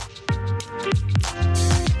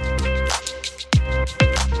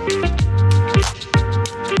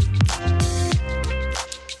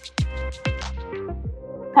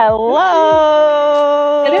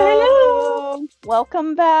Hello. Hello.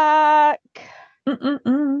 Welcome back.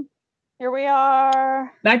 Mm-mm-mm. Here we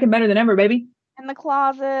are. Back and better than ever, baby. In the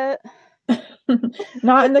closet.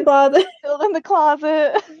 Not in the closet. Still in the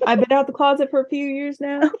closet. I've been out the closet for a few years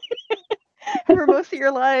now. For most of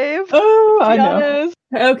your life. Oh, I know. Honest.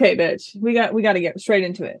 Okay, bitch. We got to get straight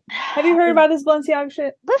into it. Have you heard about this Balenciaga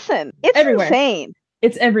shit? Listen, it's everywhere. Insane.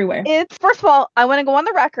 It's everywhere. First of all, I want to go on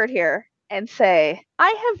the record here and say I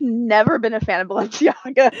have never been a fan of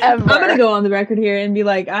Balenciaga ever. I'm gonna go on the record here and be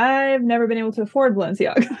like, I've never been able to afford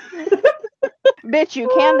Balenciaga. Bitch, you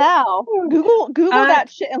can now. Google that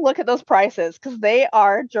shit and look at those prices because they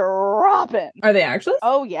are dropping. Are they actually?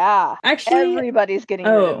 Oh yeah. Actually, everybody's getting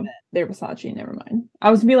rid of it. They're Versace. Never mind.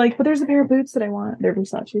 I was gonna be like, but there's a pair of boots that I want. They're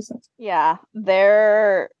Versace. So. Yeah,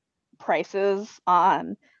 their prices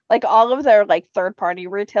on like all of their like third-party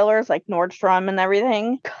retailers like Nordstrom and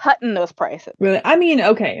everything cutting those prices. Really? I mean,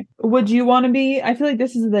 okay. Would you want to be? I feel like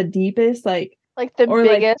this is the deepest like the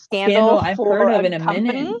biggest scandal I've heard of in a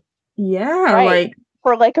minute. Yeah, right. Like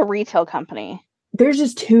for like a retail company. There's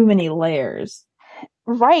just too many layers.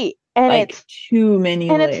 Right. And like, it's too many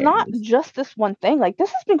and layers. It's not just this one thing. Like this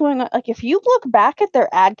has been going on. Like if you look back at their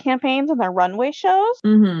ad campaigns and their runway shows,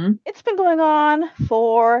 it's been going on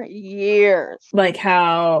for years. Like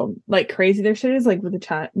how like crazy their shit is, like with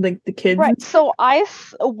the like the kids. Right. So I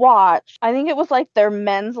watched. I think it was like their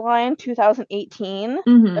men's line 2018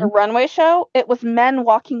 their runway show. It was men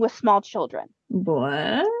walking with small children.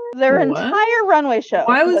 What? Their entire runway show.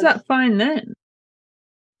 Why was that fine then?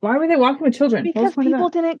 Why were they walking with children? Because people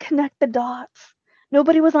didn't connect the dots.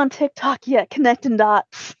 Nobody was on TikTok yet connecting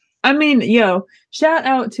dots. I mean, shout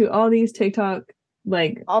out to all these TikTok,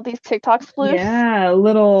 like... all these TikTok sleuths? Yeah,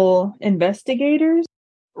 little investigators.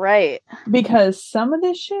 Right. Because some of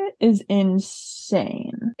this shit is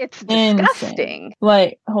insane. It's disgusting. Insane.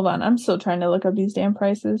 Like, hold on. I'm still trying to look up these damn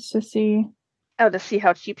prices to see... Oh, to see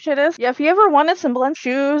how cheap shit is? Yeah, if you ever wanted some blend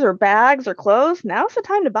shoes or bags or clothes, now's the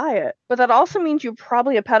time to buy it. But that also means you're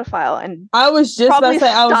probably a pedophile and I was just about to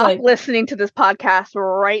say, I was like, listening to this podcast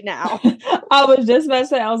right now. I was just about to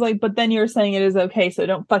say, I was like, but then you were saying it is okay, so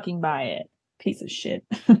don't fucking buy it. Piece of shit.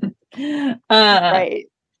 Right.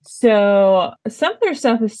 So some of their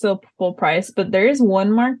stuff is still full price, but there is one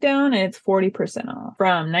markdown and it's 40% off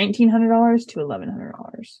from $1,900 to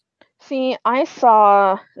 $1,100. See, I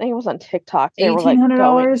saw, I think it was on TikTok. They were like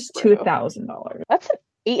 $1,800 to $1,000. That's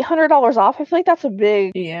 $800 off. I feel like that's a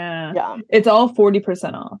big. Yeah. It's all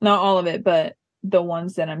 40% off. Not all of it, but the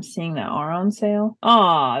ones that I'm seeing that are on sale.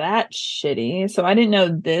 Aw, that's shitty. So I didn't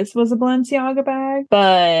know this was a Balenciaga bag.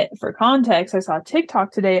 But for context, I saw a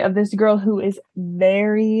TikTok today of this girl who is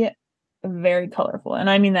very, very colorful,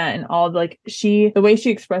 and I mean that in all like the way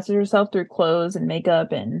she expresses herself through clothes and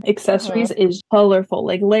makeup and accessories is colorful,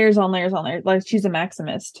 like layers on layers on layers. Like she's a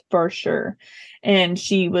maximist for sure. And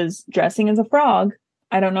she was dressing as a frog.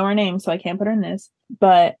 I don't know her name, so I can't put her in this,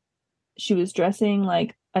 but she was dressing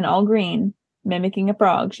like an all green, mimicking a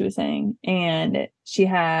frog, she was saying, and she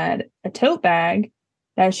had a tote bag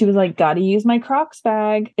that she was like, gotta use my Crocs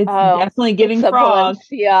bag. It's definitely giving frog.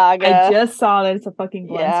 Balenciaga. I just saw that it's a fucking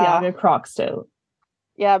Balenciaga Crocs tote.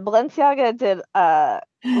 Yeah, Balenciaga did a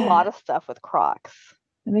lot of stuff with Crocs.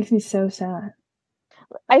 It makes me so sad.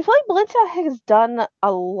 I feel like Balenciaga has done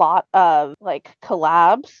a lot of like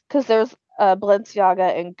collabs because there's a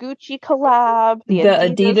Balenciaga and Gucci collab. The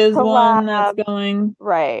Adidas collab. One that's going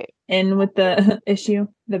right in with the issue.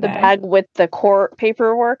 The bag with the court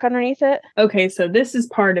paperwork underneath it. Okay, so this is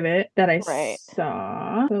part of it that I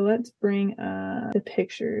saw. So let's bring up the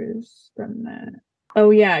pictures from that. Oh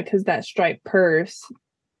yeah, because that striped purse.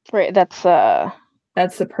 Right, that's the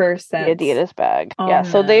purse that's the Adidas bag. Yeah,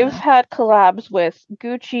 so they've had collabs with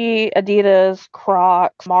Gucci, Adidas,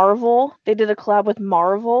 Crocs, Marvel. They did a collab with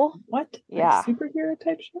Marvel. What? Yeah. Like superhero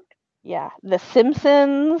type shit? Yeah. The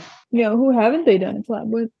Simpsons. Yeah, who haven't they done a collab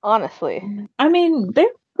with? Honestly. I mean, they're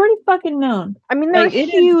pretty fucking known. I mean, they're like, a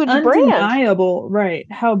huge brand. It's undeniable, right,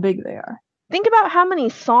 how big they are. Think about how many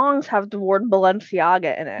songs have the word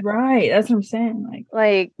Balenciaga in it. Right, that's what I'm saying.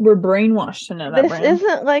 Like we're brainwashed to know that this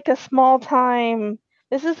isn't like a small time.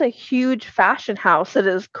 This is a huge fashion house that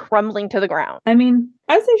is crumbling to the ground. I mean,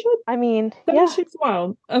 as they should. I mean, that shit's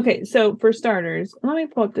wild. Okay, so for starters, let me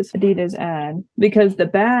pull up this Adidas ad because the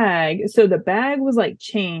bag was like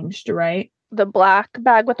changed, right? The black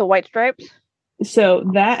bag with the white stripes. So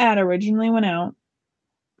that ad originally went out.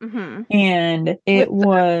 And it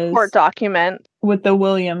was court document with the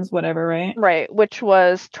Williams, whatever, right? Right, which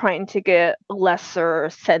was trying to get lesser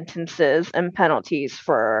sentences and penalties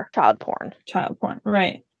for child porn.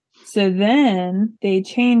 Right. So then they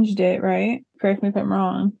changed it, right? correct me if I'm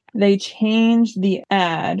wrong, they changed the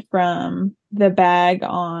ad from the bag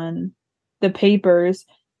on the papers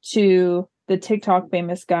to the TikTok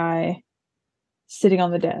famous guy sitting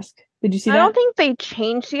on the desk. Did you see that? I don't think they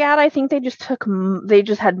changed the ad. I think they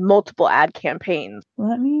just had multiple ad campaigns.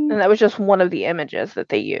 And that was just one of the images that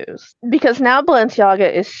they used. Because now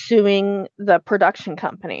Balenciaga is suing the production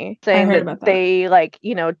company, saying that they, like,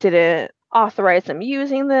 you know, didn't authorize them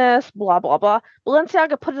using this, blah, blah, blah.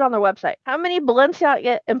 Balenciaga put it on their website. How many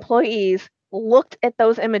Balenciaga employees looked at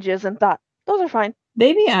those images and thought, those are fine?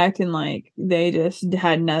 They be acting like they just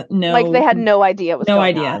had no like they had no idea what was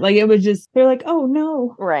going on. Like it was just, they're like, oh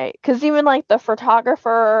no. Right. Because even like the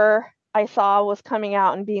photographer I saw was coming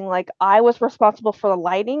out and being like, I was responsible for the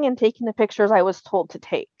lighting and taking the pictures I was told to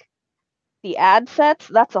take. The ad sets,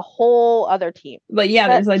 that's a whole other team. But yeah,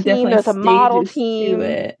 there's like definitely there's a model team.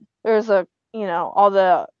 There's a, you know, all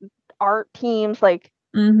the art teams, like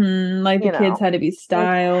like the kids had to be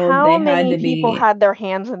styled. Like how many people had their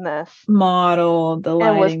hands in this? Modeled, the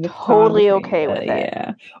lighting, and was totally okay with it.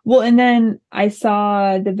 Yeah. Well, and then I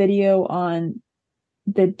saw the video on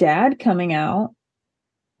the dad coming out.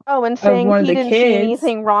 Oh, and saying he didn't see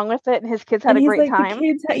anything wrong with it, and his kids had a great time.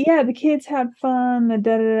 The kids had fun.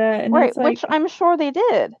 And right, which I'm sure they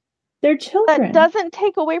did. They're children. That doesn't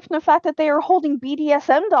take away from the fact that they are holding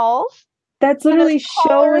BDSM dolls. That's literally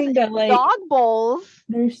showing that, like, dog bowls.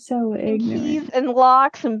 They're so ignorant. Keys and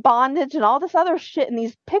locks and bondage and all this other shit in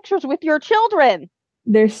these pictures with your children.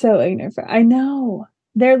 They're so ignorant. I know.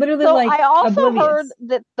 They're literally I also heard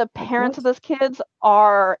that the parents of those kids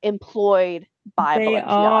are employed by Balenciaga. They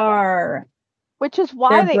are. Which is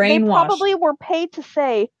why they probably were paid to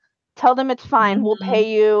say, tell them it's fine. We'll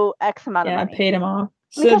pay you X amount of money. Yeah, paid them off.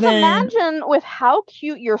 Because imagine with how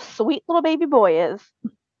cute your sweet little baby boy is.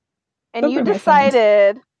 And you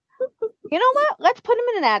decided, you know what? Let's put him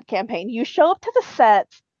in an ad campaign. You show up to the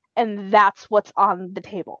sets, and that's what's on the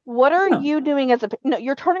table. What are you doing as a... No,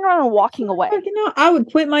 you're turning around and walking away. I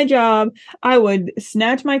would quit my job. I would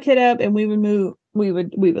snatch my kid up, and we would move. We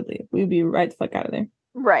would leave. We would be right the fuck out of there.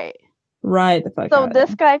 Right. Right the fuck out of there. So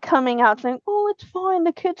this guy coming out saying, oh, it's fine.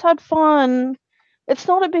 The kids had fun. It's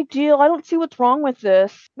not a big deal. I don't see what's wrong with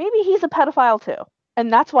this. Maybe he's a pedophile, too.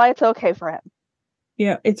 And that's why it's okay for him.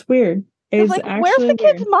 Yeah, it's weird. It's like, where's the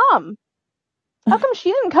kid's mom? How come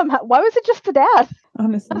she didn't come out? Why was it just the dad?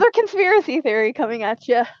 Honestly. Another conspiracy theory coming at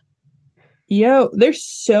you. Yo, there's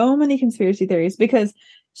so many conspiracy theories because,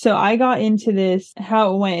 so I got into this,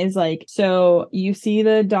 how it went is like, so you see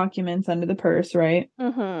the documents under the purse, right?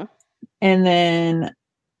 Mm-hmm. And then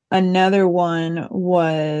another one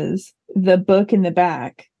was the book in the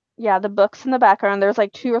back. Yeah, the books in the background. There's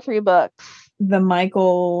like 2 or 3 books. The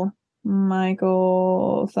Michael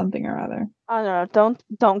something or other. I don't know.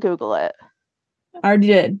 Don't Google it. I already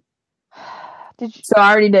did. Did you? So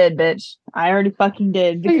I already did, bitch. I already fucking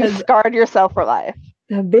did because you scarred yourself for life.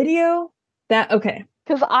 The video okay.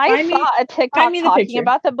 Because I saw a TikTok talking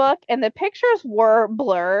about the book, and the pictures were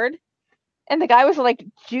blurred, and the guy was like,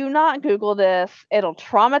 "Do not Google this. It'll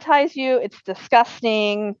traumatize you. It's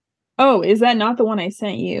disgusting." Oh, is that not the one I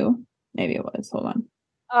sent you? Maybe it was. Hold on.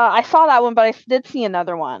 I saw that one, but I did see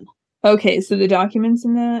another one. Okay, so the documents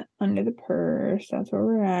in that under the purse, that's where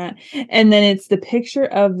we're at. And then it's the picture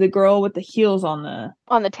of the girl with the heels on the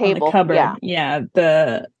table, on the cupboard. Yeah,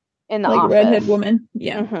 the in the office. Redhead woman.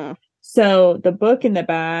 Yeah. Mm-hmm. So the book in the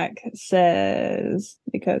back says,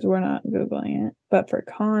 because we're not Googling it, but for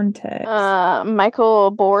context.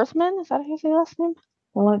 Michael Borsman, is that how you say his last name?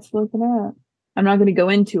 Well, let's look it up. I'm not going to go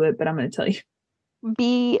into it, but I'm going to tell you.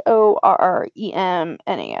 Borremans.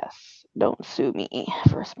 Don't sue me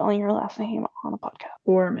for spelling your last name on a podcast.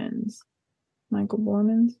 Bormans. Michael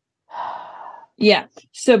Bormans? Yeah.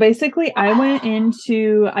 So basically, I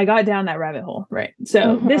got down that rabbit hole, right?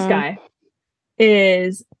 So this guy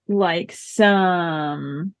is like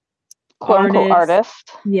some quote-unquote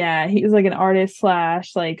artist. Yeah, he's like an artist /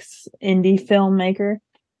 like indie filmmaker.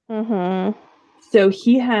 Mm-hmm. So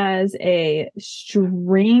he has a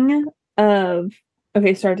string of...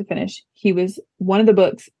 Okay, start to finish. He was one of the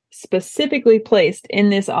books specifically placed in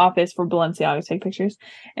this office for Balenciaga to take pictures.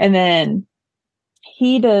 And then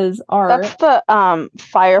he does art. That's the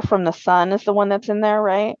Fire from the Sun is the one that's in there,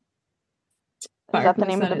 right? Is that the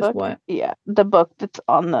name of the book? What? Yeah, the book that's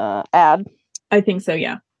on the ad. I think so,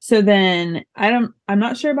 yeah. So then I'm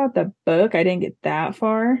not sure about the book. I didn't get that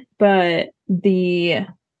far, but the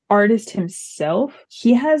artist himself,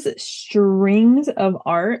 he has strings of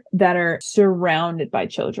art that are surrounded by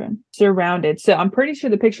children. So I'm pretty sure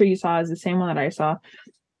the picture you saw is the same one that I saw.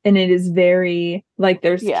 And it is very, like,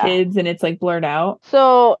 there's kids and it's like blurred out.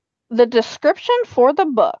 So the description for the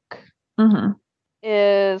book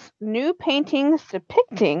is new paintings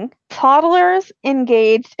depicting toddlers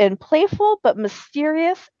engaged in playful but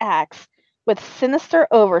mysterious acts with sinister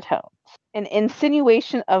overtones, an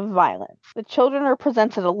insinuation of violence. The children are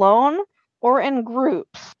presented alone or in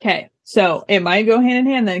groups. Okay, so it might go hand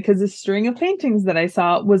in hand then, because the string of paintings that I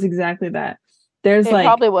saw was exactly that. It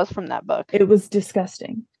probably was from that book. It was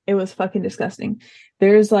disgusting. It was fucking disgusting.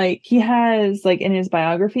 There's he has in his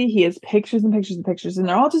biography, he has pictures and pictures and pictures, and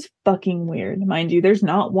they're all just fucking weird. Mind you, there's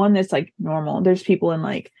not one that's normal. There's people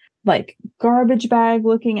in garbage bag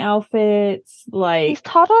looking outfits. These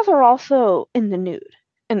toddlers are also in the nude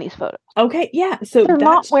in these photos. Okay, yeah. So they're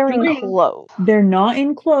not wearing clothes. They're not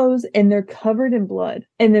in clothes, and they're covered in blood.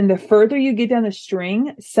 And then the further you get down the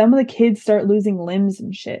string, some of the kids start losing limbs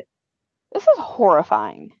and shit. This is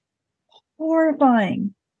horrifying.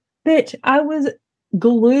 Horrifying. Bitch, I was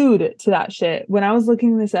glued to that shit. When I was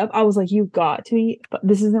looking this up, I was like, you got to eat. But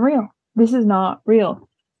this isn't real. This is not real.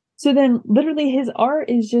 So then literally his art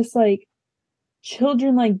is just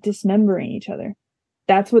children dismembering each other.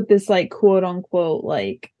 That's what this quote unquote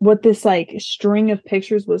what this string of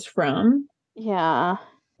pictures was from. Yeah.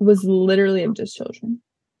 Was literally of just children.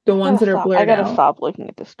 The ones that are blurred out. I gotta stop looking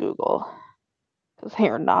at this Google. Because they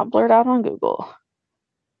are not blurred out on Google.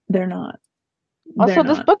 They're not. Also,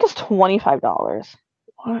 this book is $25.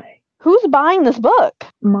 Why? Who's buying this book?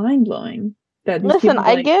 Mind blowing. Listen,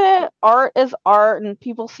 I get it. Art is art, and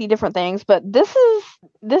people see different things, but this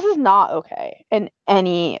is not okay in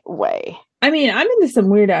any way. I mean, I'm into some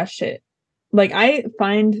weird ass shit. I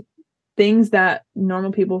find things that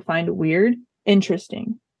normal people find weird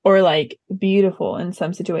interesting or beautiful in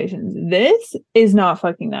some situations. This is not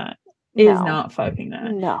fucking that. Is not fucking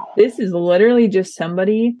that. No. This is literally just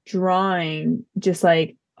somebody drawing just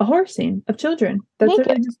a horror scene of children. That's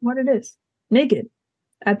literally just what it is. Naked.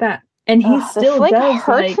 At that. And he still does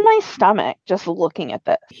hurts my stomach just looking at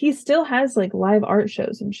this. He still has live art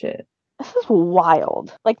shows and shit. This is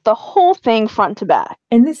wild. The whole thing front to back.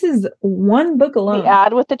 And this is one book alone. The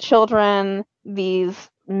ad with the children, these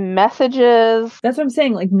messages. That's what I'm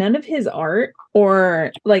saying. None of his art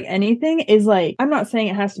or anything is I'm not saying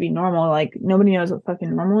it has to be normal. Nobody knows what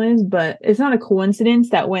fucking normal is, but it's not a coincidence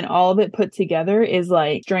that when all of it put together is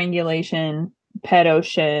strangulation, pedo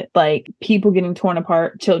shit, people getting torn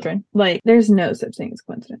apart, children. There's no such thing as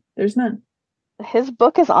coincidence. There's none. His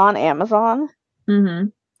book is on Amazon. Mm-hmm.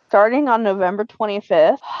 Starting on November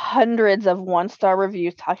 25th, hundreds of one-star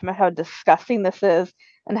reviews talking about how disgusting this is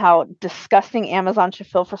and how disgusting Amazon should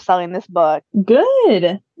feel for selling this book.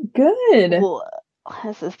 Good. Ugh,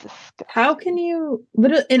 this is disgusting. How can you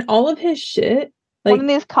literally in all of his shit? One of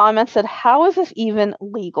these comments said, "How is this even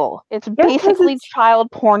legal? It's basically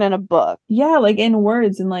child porn in a book." Yeah, in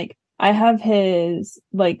words, and I have his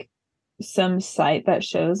some site that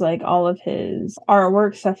shows all of his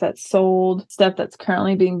artwork, stuff that's sold, stuff that's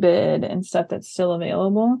currently being bid, and stuff that's still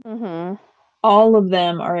available. Mm-hmm. All of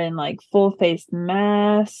them are in full-faced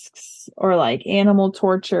masks or animal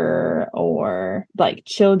torture or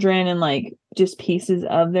children and just pieces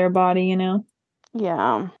of their body,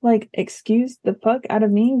 Yeah. Excuse the fuck out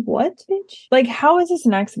of me? What, bitch? How is this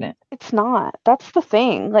an accident? It's not. That's the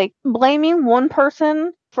thing. Blaming one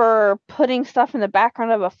person for putting stuff in the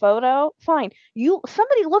background of a photo, fine.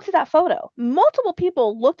 Somebody looked at that photo. Multiple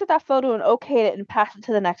people looked at that photo and okayed it and passed it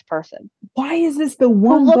to the next person. Why is this the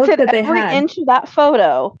one book that they had? Who looked at every inch of that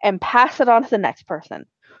photo and passed it on to the next person?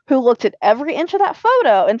 Who looked at every inch of that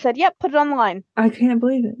photo and said, "Yep, put it online." I can't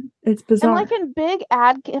believe it. It's bizarre. And in big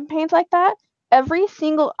ad campaigns like that, every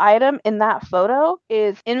single item in that photo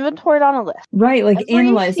is inventoried on a list. Right, analyzed.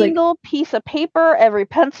 Every single piece of paper, every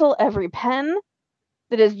pencil, every pen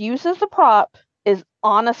that is used as the prop is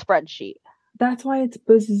on a spreadsheet. That's why it's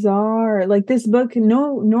bizarre. This book,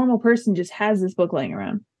 no normal person just has this book laying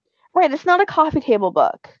around. Right, it's not a coffee table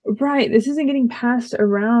book. Right, this isn't getting passed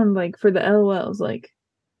around for the LOLs.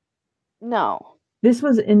 No. This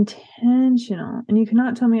was intentional, and you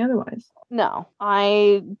cannot tell me otherwise. No,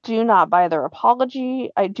 I do not buy their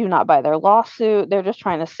apology. I do not buy their lawsuit. They're just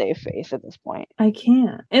trying to save face at this point. I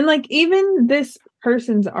can't. And even this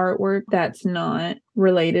person's artwork that's not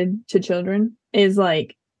related to children is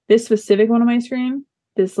this specific one on my screen.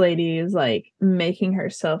 This lady is making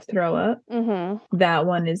herself throw up. Mm-hmm. That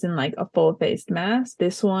one is in a full-faced mask.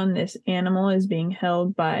 This one, this animal is being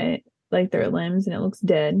held by their limbs and it looks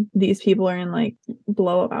dead. These people are in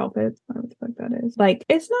blow-up outfits. I don't know what the fuck that is.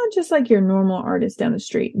 It's not just your normal artist down the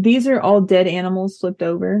street. These are all dead animals flipped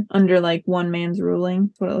over under one man's ruling.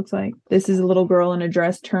 That's what it looks like. This is a little girl in a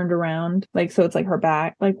dress turned around. So it's her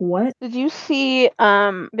back. What? Did you see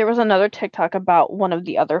there was another TikTok about one of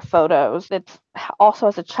the other photos that's also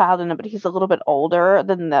has a child in it, but he's a little bit older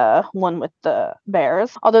than the one with the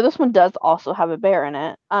bears. Although this one does also have a bear in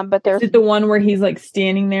it. But there's Is it the one where he's like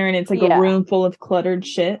standing there and it's like a room full of cluttered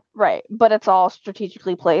shit? Right, but it's all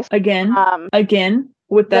strategically placed. Again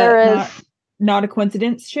with that not a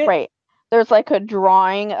coincidence shit. Right. There's like a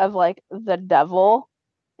drawing of like the devil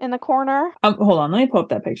in the corner. Hold on, let me pull up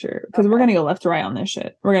that picture because we're gonna go left to right on this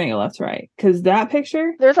shit. We're gonna go left to right because that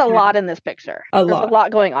picture. There's a lot in this picture. There's a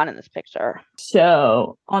lot going on in this picture.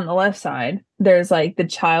 So on the left side, there's like the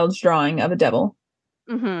child's drawing of a devil,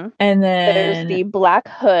 and then there's the black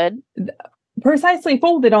hood, precisely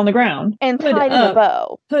folded on the ground and tied in a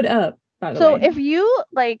bow. Hood up. So if you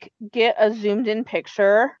like get a zoomed in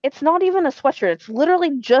picture, it's not even a sweatshirt. It's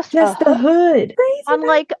literally just a hood. Crazy, on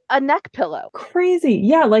like a neck pillow. Crazy.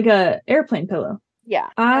 Yeah, like a airplane pillow. Yeah.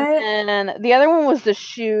 And the other one was the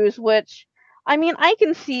shoes, which I mean, I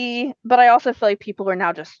can see, but I also feel like people are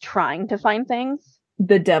now just trying to find things.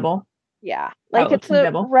 The devil. Yeah. Like it's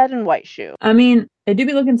a red and white shoe. I mean, it do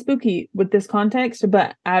be looking spooky with this context,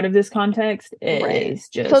 but out of this context, it is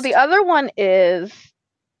just... So the other one is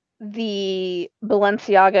the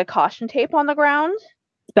Balenciaga caution tape on the ground.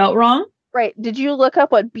 Spelt wrong? Right. Did you look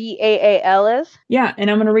up what BAAL is? Yeah,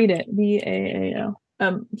 and I'm going to read it. BAAL.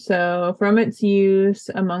 So from its use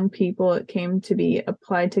among people, it came to be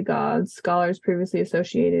applied to gods. Scholars previously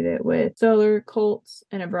associated it with solar cults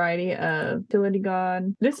and a variety of fertility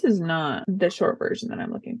god. This is not the short version that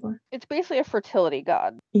I'm looking for. It's basically a fertility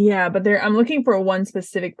god. Yeah, but I'm looking for one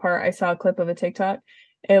specific part. I saw a clip of a TikTok.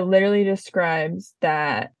 It literally describes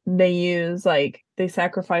that they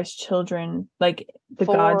sacrifice children, like the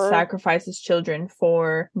god sacrifices children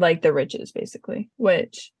for like the riches, basically,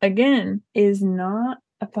 which again is not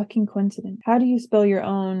a fucking coincidence. How do you spell your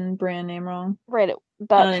own brand name wrong? Right.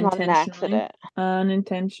 That's not an accident.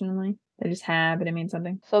 Unintentionally. They just have it. It means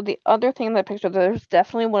something. So the other thing in that picture, there's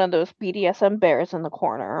definitely one of those BDSM bears in the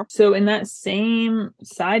corner. So in that same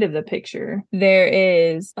side of the picture, there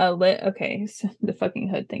is a okay, so the fucking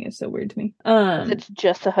hood thing is so weird to me. It's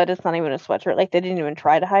just a hood. It's not even a sweatshirt. Like they didn't even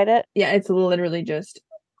try to hide it. Yeah, it's literally just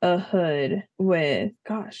a hood with,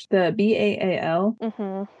 the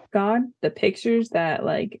BAAL. God, the pictures that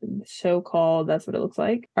like so-called that's what it looks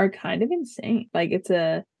like are kind of insane. Like it's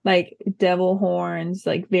a like devil horns,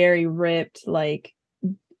 like very ripped, like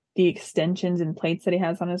the extensions and plates that he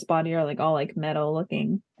has on his body are like all like metal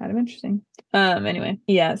looking. Kind of interesting. Anyway,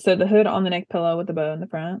 yeah, so the hood on the neck pillow with the bow in the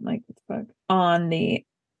front, like what the fuck. On the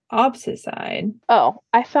opposite side. Oh,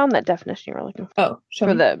 I found that definition you were looking for. Oh,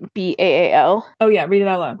 for the BAAL. Oh yeah, read it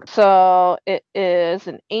out loud. So it is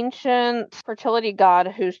an ancient fertility god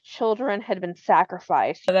whose children had been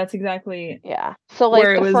sacrificed. So that's exactly So like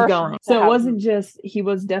where it was going. So it wasn't just he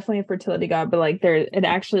was definitely a fertility god, but like it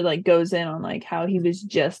actually like goes in on like how he was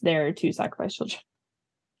just there to sacrifice children.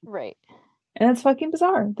 Right. And that's fucking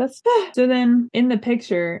bizarre. That's so then in the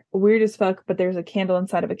picture, weird as fuck, but there's a candle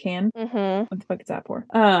inside of a can. What the fuck is that for?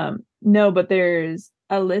 No, but there's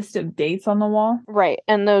a list of dates on the wall. Right.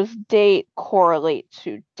 And those dates correlate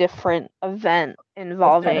to different events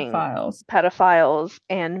involving pedophiles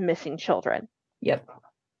and missing children.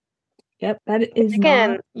 Yep, that is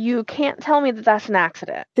again. You can't tell me that that's an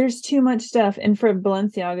accident. There's too much stuff, and for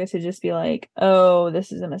Balenciaga to just be like, "Oh,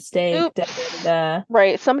 this is a mistake."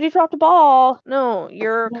 Right? Somebody dropped a ball. No,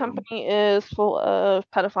 your company is full of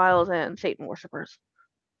pedophiles and Satan worshippers.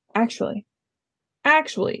 Actually,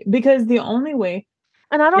 because the only way,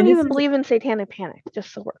 and I don't even believe in satanic panic.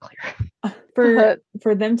 Just so we're clear.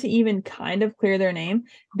 For them to even kind of clear their name,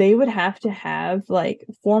 they would have to have like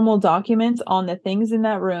formal documents on the things in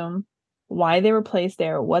that room. Why they were placed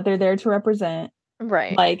there, what they're there to represent.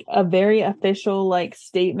 Right. Like a very official like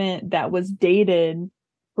statement that was dated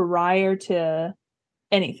prior to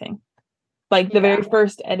anything. Like the very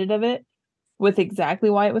first edit of it with exactly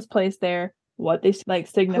why it was placed there, what they like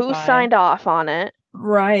signify. Who signed off on it.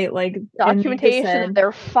 Right. Like documentation that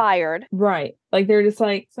they're fired. Right. Like they're just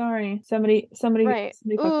like, sorry, somebody right.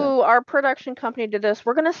 Ooh, our production company did this.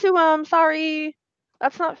 We're gonna sue them. Sorry.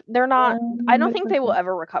 They're not, I don't think they will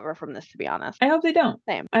ever recover from this, to be honest. I hope they don't.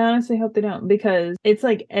 Same. I honestly hope they don't, because it's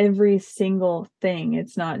like every single thing.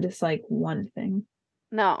 It's not just like one thing.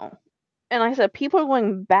 No. And like I said, people are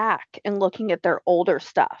going back and looking at their older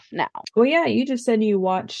stuff now. Well, yeah, you just said you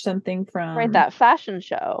watched something from... Right, that fashion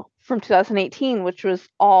show from 2018, which was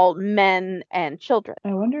all men and children.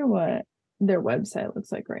 I wonder what their website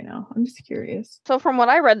looks like right now. I'm just curious. So from what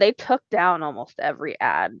I read, they took down almost every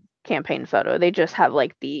ad campaign photo. They just have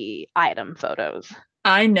like the item photos.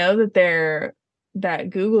 I know that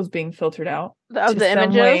Google's being filtered out of the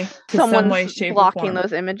images. Someone's blocking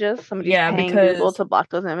those images. Somebody's paying Google to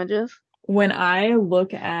block those images. when I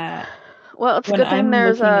look at Well, it's a good thing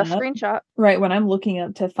there's a screenshot. Right, when I'm looking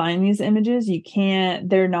up to find these images,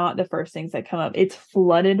 they're not the first things that come up. It's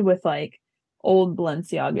flooded with like old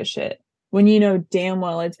Balenciaga shit. When you know damn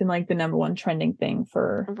well it's been like the number one trending thing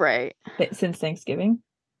since Thanksgiving.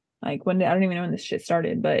 Like I don't even know when this shit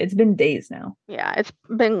started, but it's been days now. Yeah, it's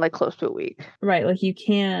been like close to a week. Right, like you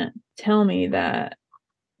can't tell me that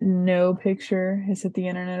no picture has hit the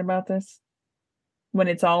internet about this when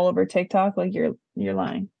it's all over TikTok. Like you're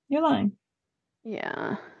lying. You're lying.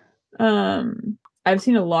 Yeah. I've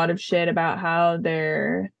seen a lot of shit about how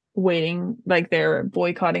they're waiting, like they're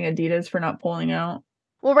boycotting Adidas for not pulling out.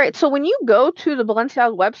 Well, right. So when you go to the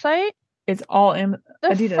Balenciaga website, it's all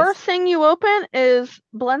Adidas. The first thing you open is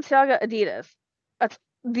Balenciaga Adidas. That's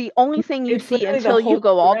the only thing you see until you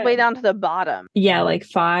go all the way down to the bottom. Yeah, like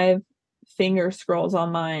 5 finger scrolls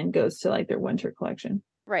on mine goes to like their winter collection.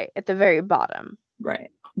 Right, at the very bottom. Right.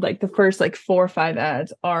 Like the first like 4 or 5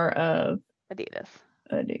 ads are of Adidas.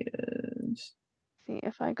 See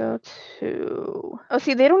if I go to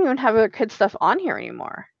they don't even have their kids stuff on here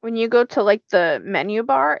anymore. When you go to like the menu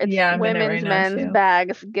bar, it's women's, men's,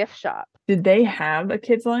 bags, gift shop. Did they have a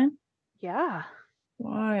kids line? Yeah.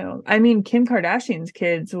 Wild. I mean, Kim Kardashian's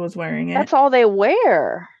kids was wearing it. That's all they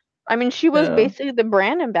wear. I mean, she was basically the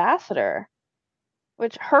brand ambassador.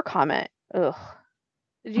 Which her comment, ugh.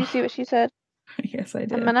 Did you see what she said? Yes, I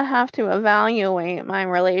did. I'm gonna have to evaluate my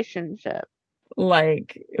relationship.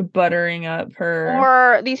 Like buttering up her.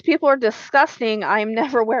 Or these people are disgusting. I'm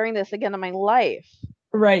never wearing this again in my life.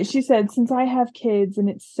 Right. She said, since I have kids and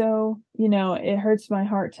it's so, it hurts my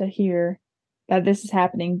heart to hear that this is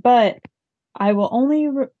happening, but I will only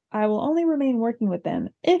remain working with them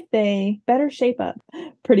if they better shape up,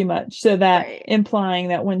 pretty much. So that implying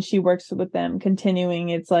that when she works with them, continuing,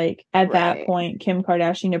 it's like at that point, Kim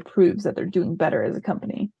Kardashian approves that they're doing better as a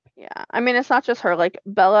company. Yeah. I mean, it's not just her. Like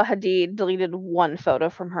Bella Hadid deleted one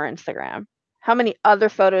photo from her Instagram. How many other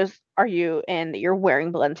photos are you in that you're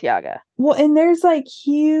wearing Balenciaga? Well, and there's like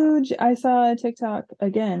huge, I saw a TikTok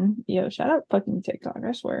again, shout out fucking TikTok,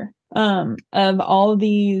 I swear, of all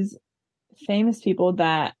these famous people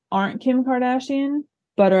that aren't Kim Kardashian,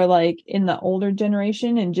 but are like in the older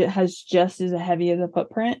generation and has just as heavy as a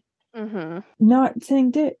footprint. Mm-hmm. Not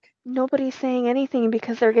saying dick. Nobody's saying anything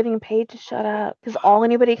because they're getting paid to shut up. Because all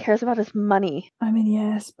anybody cares about is money. I mean,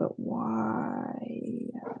 yes, but why?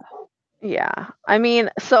 Yeah. I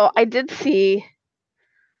mean, so I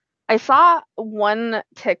saw one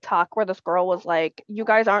TikTok where this girl was like, you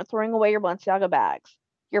guys aren't throwing away your Balenciaga bags.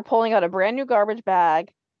 You're pulling out a brand new garbage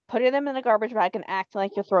bag, putting them in a garbage bag and acting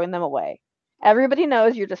like you're throwing them away. Everybody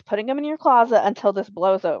knows you're just putting them in your closet until this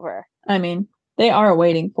blows over. I mean, they are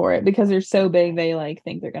waiting for it because they're so big. They like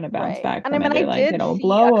think they're gonna bounce back. And I mean, I did see a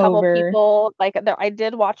couple people like there. I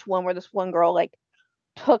did watch one where this one girl like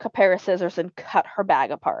took a pair of scissors and cut her bag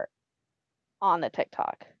apart on the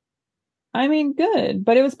TikTok. I mean, good,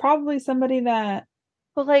 but it was probably somebody that.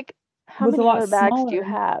 But like, how many other bags do you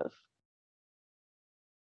have?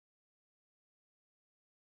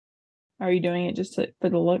 Are you doing it just for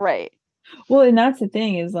the look? Right. Well, and that's the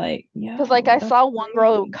thing is like, yeah. Because like I saw one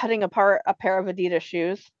girl cutting apart a pair of Adidas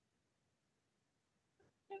shoes.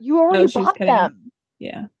 You already bought them.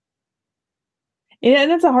 Yeah. Yeah,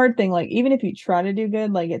 that's a hard thing. Like, even if you try to do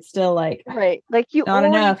good, like it's still like like you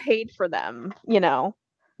already paid for them. Not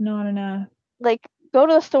enough. Like, go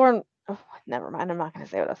to the store and never mind. I'm not going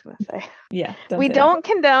to say what I was going to say. Yeah. We don't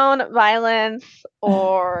condone violence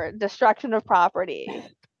or destruction of property.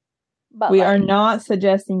 But we are not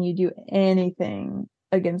suggesting you do anything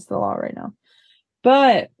against the law right now.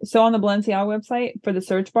 But so on the Balenciaga website for the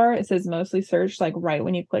search bar, it says mostly searched, like right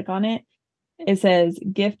when you click on it, it says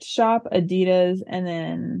gift shop, Adidas, and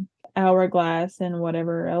then Hourglass and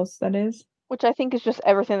whatever else that is. Which I think is just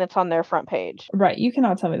everything that's on their front page. Right. You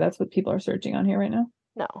cannot tell me that's what people are searching on here right now.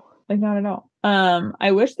 No. Like not at all.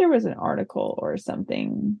 I wish there was an article or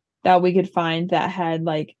something that we could find that had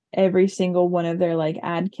like every single one of their like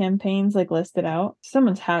ad campaigns like listed out.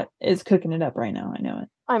 Someone's is cooking it up right now. I know it.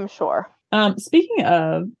 I'm sure. Speaking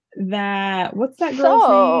of that, what's that girl's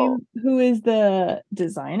name who is the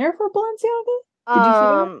designer for Balenciaga? Did you see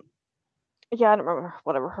that? Yeah, I don't remember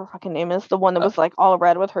whatever her fucking name is. The one that was like all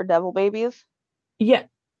red with her devil babies. Yeah.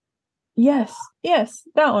 Yes,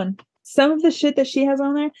 that one. Some of the shit that she has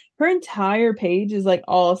on there, her entire page is like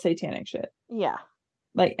all satanic shit. Yeah.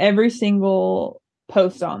 Like every single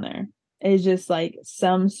post on there is just like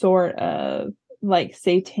some sort of like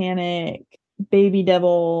satanic baby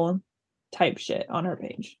devil type shit on her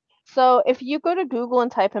page. So if you go to Google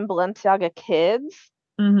and type in Balenciaga kids,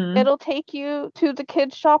 It'll take you to the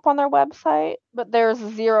kids shop on their website, but there's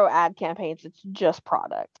zero ad campaigns. It's just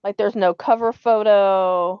product. Like there's no cover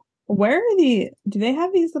photo. Where are do they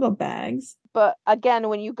have these little bags? But again,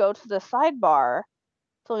 when you go to the sidebar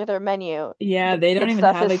to look at their menu, yeah, they don't even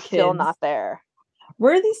stuff have is still not there.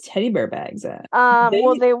 Where are these teddy bear bags at?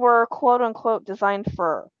 Well, they were quote unquote designed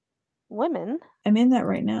for women. I'm in that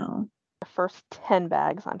right now. The first 10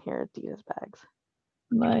 bags on here, Adidas bags.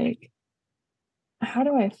 Like, how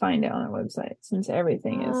do I find it on their website since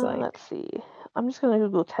everything is like... Let's see. I'm just going to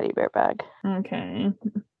Google teddy bear bag. Okay.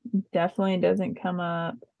 Definitely doesn't come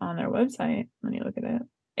up on their website when you look at it.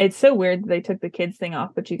 It's so weird that they took the kids thing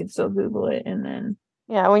off, but you can still Google it and then...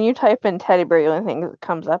 Yeah, when you type in teddy bear, the only thing that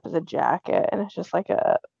comes up is a jacket, and it's just like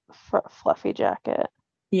a fluffy jacket.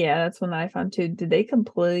 Yeah, that's one that I found too. Did they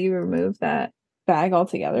completely remove that bag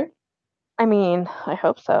altogether? I mean, I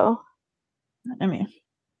hope so. I mean,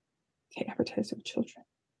 okay, advertise with children.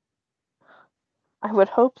 I would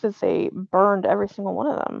hope that they burned every single one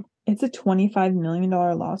of them. It's a $25 million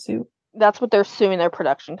lawsuit. That's what they're suing their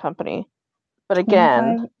production company. But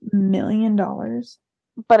again... $25 million.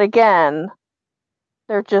 But again...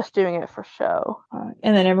 They're just doing it for show.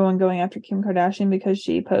 And then everyone going after Kim Kardashian because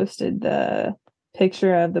she posted the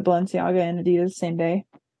picture of the Balenciaga and Adidas the same day.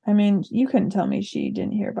 I mean, you couldn't tell me she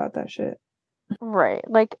didn't hear about that shit. Right.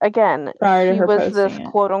 Like, again, she was this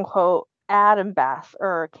quote-unquote ad ambassador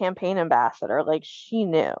or campaign ambassador. Like, she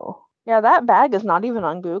knew. Yeah, that bag is not even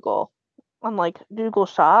on Google. On, like, Google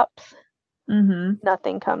Shops,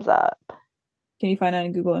 nothing comes up. Can you find out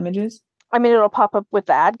in Google Images? I mean, it'll pop up with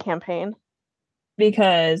the ad campaign.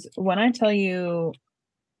 Because when I tell you...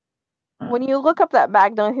 when you look up that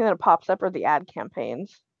bag, the only thing that pops up are the ad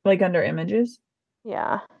campaigns. Like under images?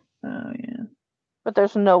 Yeah. Oh, yeah. But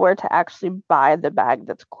there's nowhere to actually buy the bag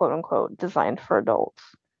that's quote-unquote designed for adults.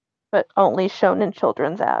 But only shown in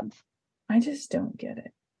children's ads. I just don't get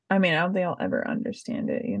it. I mean, I don't think I'll ever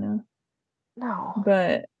understand it, you know? No.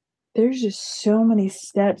 But there's just so many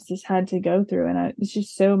steps this had to go through, and it's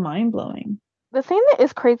just so mind-blowing. The thing that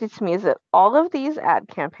is crazy to me is that all of these ad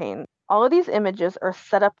campaigns, all of these images are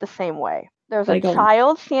set up the same way. There's like a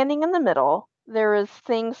child standing in the middle. There is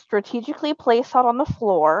things strategically placed out on the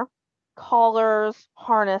floor. Collars,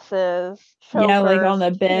 harnesses, chokers. Yeah, like on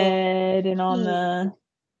the bed and on the...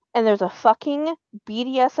 And there's a fucking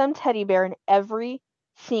BDSM teddy bear in every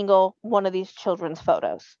single one of these children's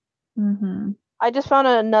photos. I just found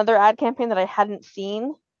another ad campaign that I hadn't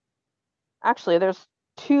seen. Actually, there's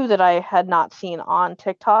 2 that I had not seen on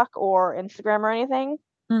TikTok or Instagram or anything.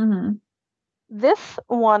 This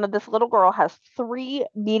one of this little girl has 3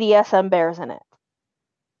 BDSM bears in it.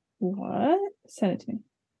 What? Send it to me.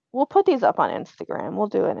 We'll put these up on Instagram. We'll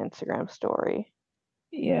do an Instagram story.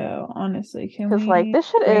 Yeah, honestly, because like this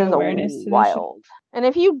shit is wild. And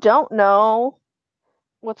if you don't know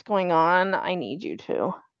what's going on, I need you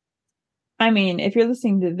to. I mean, if you're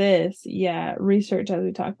listening to this, yeah, research as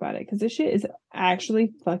we talk about it, because this shit is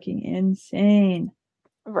actually fucking insane.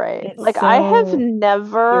 Right. It's like, so I have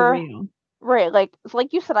never... surreal. Right. Like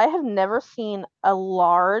you said, I have never seen a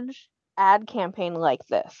large ad campaign like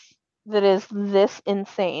this that is this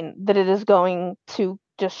insane, that it is going to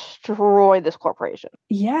destroy this corporation.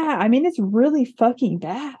 Yeah, I mean, it's really fucking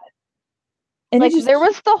bad. And like, there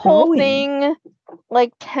was the whole thing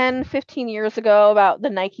like 10, 15 years ago about the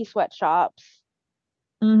Nike sweatshops.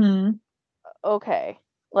 Okay.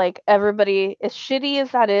 Like, everybody, as shitty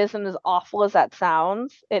as that is and as awful as that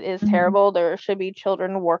sounds, it is terrible. There should be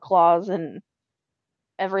children work laws in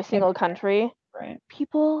every single country. Right.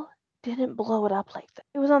 People didn't blow it up like that.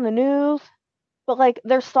 It was on the news, but like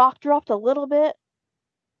their stock dropped a little bit,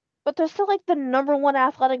 but they're still like the #1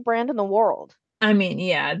 athletic brand in the world. I mean,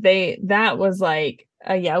 yeah, that was like,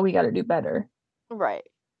 yeah, we got to do better. Right.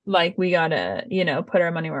 Like, we got to, put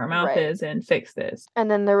our money where our mouth is and fix this. And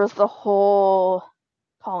then there was the whole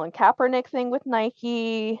Colin Kaepernick thing with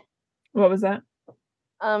Nike. What was that?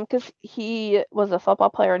 Because he was a football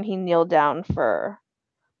player and he kneeled down for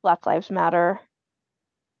Black Lives Matter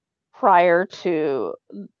prior to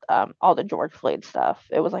all the George Floyd stuff.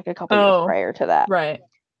 It was like a couple years prior to that. Right.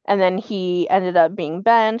 And then he ended up being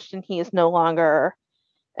benched and he is no longer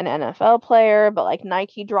an NFL player, but like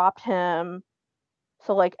Nike dropped him.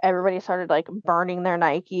 So like everybody started like burning their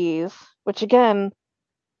Nikes, which again,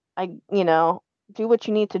 do what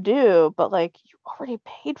you need to do, but like you already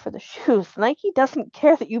paid for the shoes. Nike doesn't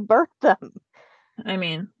care that you burnt them. I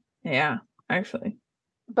mean, yeah, actually.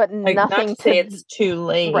 But like, nothing not to say it's too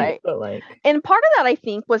late, right? But like, and part of that I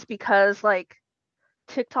think was because like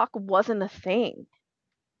TikTok wasn't a thing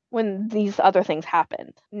when these other things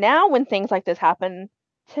happened. Now when things like this happen,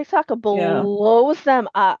 TikTok blows them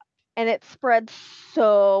up, and it spreads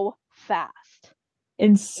so fast.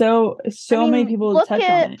 And so many people touch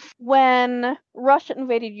on it. When Russia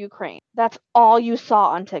invaded Ukraine, that's all you saw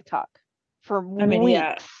on TikTok for weeks.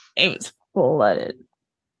 Yeah, it was flooded.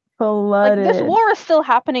 Like, this war is still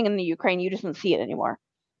happening in the Ukraine. You just don't see it anymore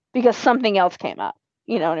because something else came up.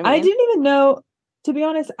 You know what I mean? I didn't even know, to be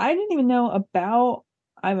honest, I didn't even know about,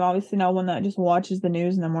 I'm obviously not one that just watches the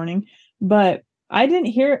news in the morning, but I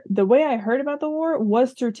didn't hear, the way I heard about the war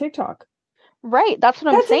was through TikTok. Right. That's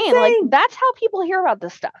what I'm saying. Insane. Like, that's how people hear about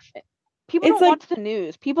this stuff. People don't watch the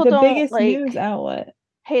news. People don't, biggest news outlet.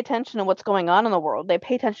 Pay attention to what's going on in the world. They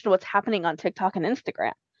pay attention to what's happening on TikTok and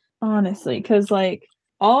Instagram. Honestly, because, like,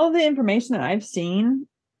 all the information that I've seen,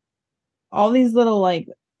 all these little, like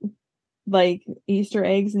Easter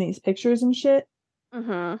eggs in these pictures and shit,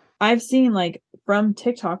 I've seen, like, from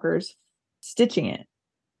TikTokers stitching it.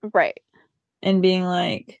 Right. And being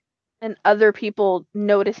like... And other people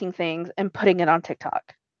noticing things and putting it on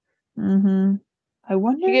TikTok. I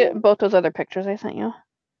wonder... Did you get both those other pictures I sent you?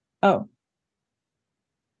 Oh.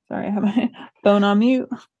 Sorry, I have my phone on mute.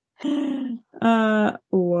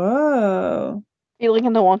 Whoa. You looking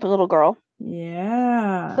at the one with the little girl?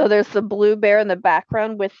 Yeah. So there's the blue bear in the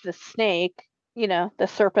background with the snake, you know, the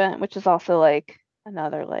serpent, which is also like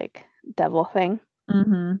another like devil thing.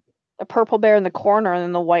 The purple bear in the corner and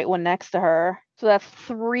then the white one next to her. So that's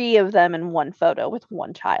 3 of them in one photo with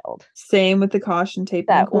one child. Same with the caution tape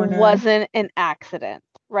in the corner. That wasn't an accident.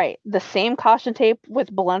 Right. The same caution tape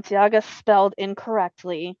with Balenciaga spelled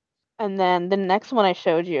incorrectly. And then the next one I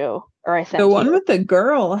showed you, or I sent you. The one with the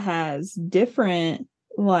girl has different,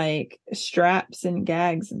 like, straps and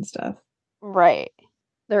gags and stuff. Right.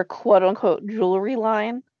 Their quote-unquote jewelry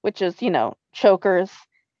line, which is, you know, chokers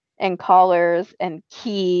and collars and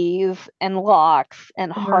keys and locks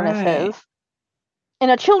and harnesses. Right. In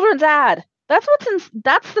a children's ad. That's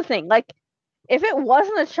the thing. Like, if it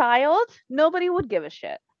wasn't a child, nobody would give a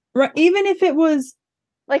shit. Right. Even if it was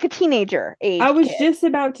like a teenager age. I was just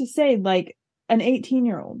about to say, like, an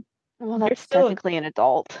 18-year-old. Well, that's technically an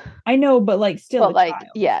adult. I know, but like still a like child,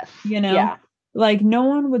 yes. You know? Yeah. Like, no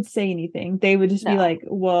one would say anything. They would just be like,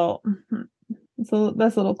 well, that's a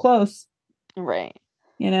little close. Right.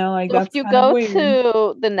 You know, like, so that's if you go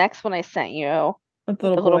to the next one I sent you, with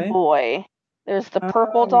the little boy, there's the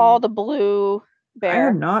purple doll, the blue bear. I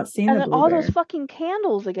have not seen the blue bear. And then all those fucking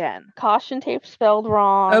candles again. Caution tape spelled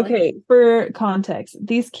wrong. Okay, for context,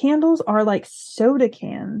 these candles are like soda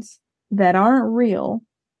cans that aren't real,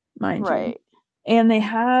 mind you. And they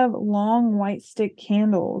have long white stick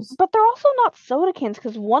candles. But they're also not soda cans,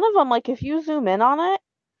 because one of them, like, if you zoom in on it,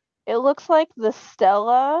 it looks like the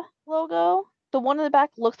Stella logo. The one in the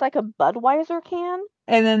back looks like a Budweiser can.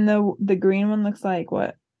 And then the green one looks like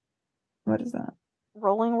what? What is that?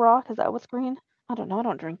 Rolling Rock? Is that what's green? I don't know. I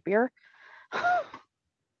don't drink beer. I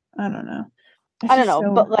don't know. I don't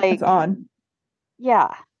know, but like... It's odd.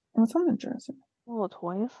 Yeah. What's on the dresser? Little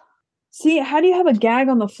toys. See, how do you have a gag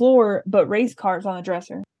on the floor but race cars on the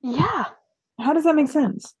dresser? Yeah. How does that make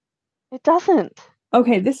sense? It doesn't.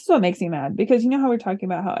 Okay, this is what makes me mad. Because you know how we're talking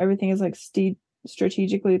about how everything is like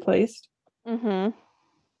strategically placed?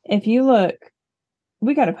 If you look,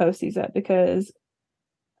 we got to post these up because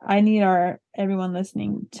I need everyone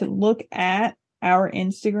listening to look at our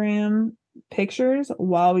Instagram pictures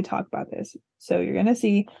while we talk about this. So you're going to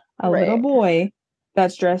see a little boy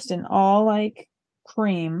that's dressed in all like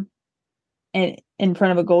cream and in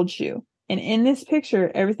front of a gold shoe. And in this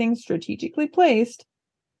picture, everything's strategically placed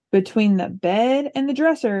between the bed and the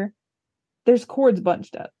dresser. There's cords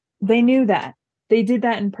bunched up. They knew that. They did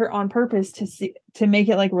that on purpose to make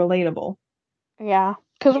it like relatable. Yeah.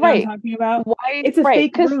 Because what I'm talking about? Why? It's a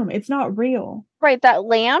fake room. It's not real. Right. That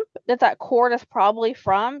lamp that cord is probably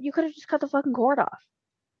from, you could have just cut the fucking cord off.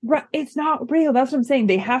 Right. It's not real. That's what I'm saying.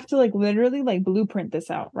 They have to like literally like blueprint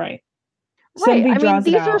this out. Right. Right. I mean,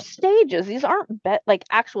 these are stages. These aren't like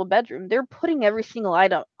actual bedroom. They're putting every single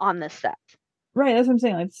item on this set. Right. That's what I'm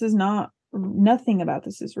saying. Like, this is nothing about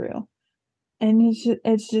this is real. And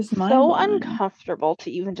it's just so uncomfortable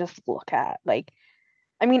to even just look at. Like,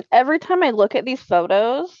 I mean, every time I look at these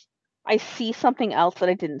photos, I see something else that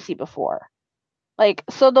I didn't see before. Like,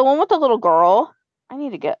 so the one with the little girl, I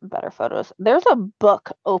need to get better photos. There's a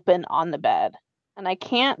book open on the bed, and I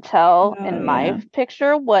can't tell in my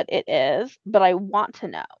picture what it is, but I want to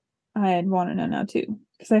know. I'd want to know now too,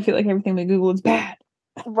 because I feel like everything we Google is bad.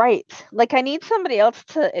 Right. Like, I need somebody else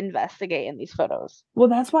to investigate in these photos. Well,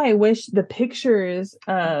 that's why I wish the pictures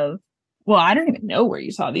of... Well, I don't even know where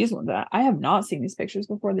you saw these ones at. I have not seen these pictures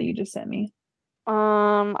before that you just sent me.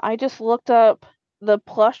 I just looked up the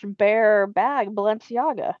plush bear bag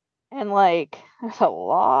Balenciaga. And like there's a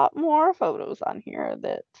lot more photos on here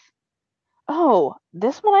that oh,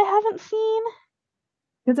 this one I haven't seen.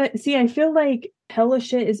 Because I feel like hella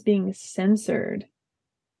shit is being censored.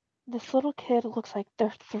 This little kid looks like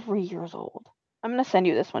they're 3 years old. I'm gonna send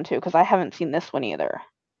you this one too, because I haven't seen this one either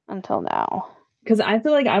until now. Because I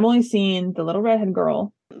feel like I've only seen the little redhead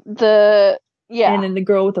girl. Yeah. And then the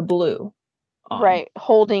girl with the blue. Right,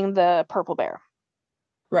 holding the purple bear.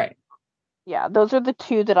 Right. Yeah, those are the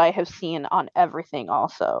two that I have seen on everything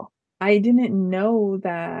also. I didn't know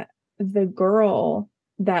that the girl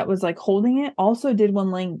that was like holding it also did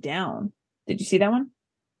one laying down. Did you see that one?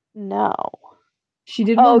 No. She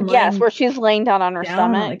did one yes, where she's laying down on her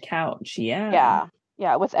stomach. On the couch, yeah. Yeah.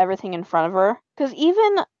 Yeah, with everything in front of her. Because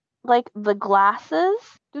even like the glasses,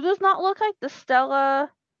 do those not look like the Stella?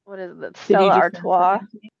 What is it? Stella Artois?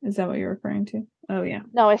 Is that what you're referring to? Oh, yeah.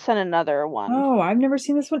 No, I sent another one. Oh, I've never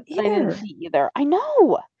seen this one either. I didn't see either. I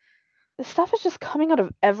know. This stuff is just coming out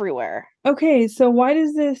of everywhere. Okay, so why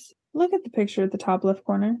does this... Look at the picture at the top left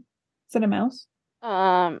corner. Is that a mouse?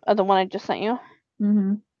 The one I just sent you?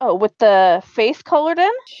 Mm-hmm. Oh, with the face colored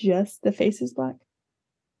in? Just the face is black?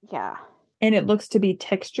 Yeah. And it looks to be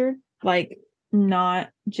textured, like not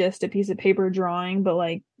just a piece of paper drawing, but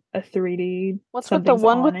like a 3D. What's with the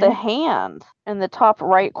one with the hand in the top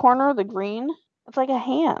right corner, the green? It's like a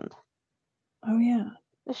hand. Oh, yeah.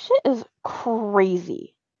 This shit is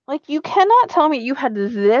crazy. Like, you cannot tell me you had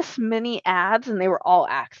this many ads and they were all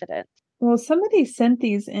accidents. Well, somebody sent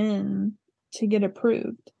these in to get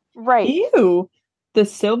approved. Right. Ew. The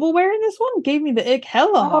silverware in this one gave me the ick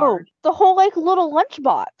hella hard. The whole, like, little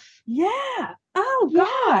lunchbox. Yeah. Oh, yeah.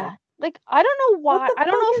 God. Like, I don't know why. I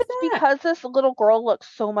don't know if it's because this little girl looks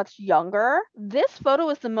so much younger. This photo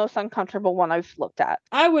is the most uncomfortable one I've looked at.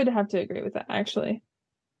 I would have to agree with that, actually.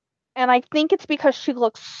 And I think it's because she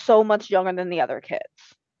looks so much younger than the other kids.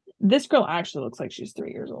 This girl actually looks like she's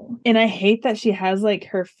 3 years old. And I hate that she has, like,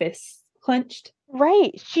 her fists clenched.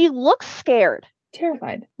 Right. She looks scared.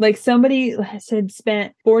 Terrified. Like somebody had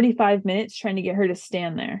spent 45 minutes trying to get her to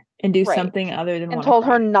stand there and do something other than and told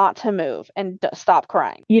her not to move and stop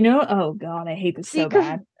crying. You know, oh God, I hate this so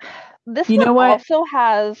bad. This one also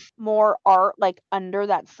has more art like under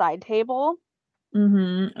that side table.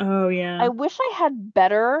 Mm-hmm. Oh yeah. I wish I had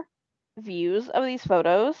better views of these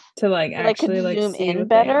photos to like actually I could like zoom see in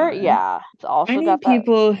better. Yeah, it's also I need got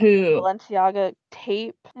people who Balenciaga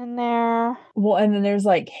tape in there. Well, and then there's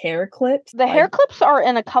like hair clips. The hair clips are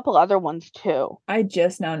in a couple other ones too. I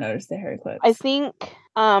just now noticed the hair clips. I think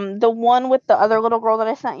the one with the other little girl that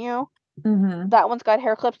I sent you, that one's got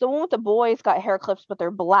hair clips. The one with the boys got hair clips, but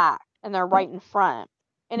they're black and they're right in front.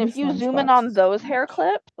 And if you zoom in on those hair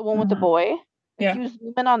clips, the one with the boy. If you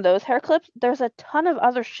zoom in on those hair clips, there's a ton of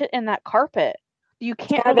other shit in that carpet. You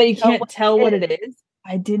can't tell what it is.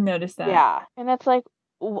 I did notice that. Yeah. And it's like,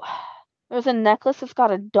 there's a necklace that's got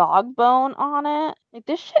a dog bone on it. Like,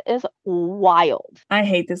 this shit is wild. I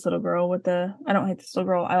hate this little girl with I don't hate this little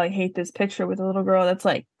girl. I like hate this picture with the little girl that's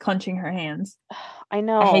like clenching her hands. I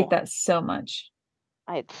know. I hate that so much.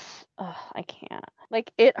 I can't.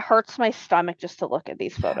 Like, it hurts my stomach just to look at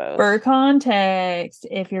these photos. For context,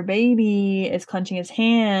 if your baby is clenching his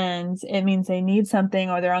hands, it means they need something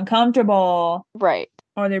or they're uncomfortable. Right.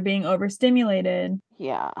 Or they're being overstimulated.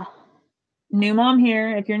 Yeah. New mom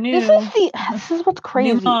here, if you're new. This is what's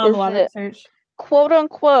crazy. New mom, a lot of research. Quote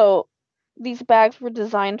unquote, these bags were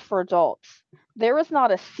designed for adults. There is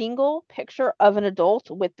not a single picture of an adult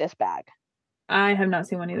with this bag. I have not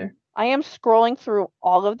seen one either. I am scrolling through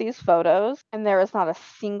all of these photos, and there is not a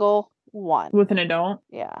single one. With an adult?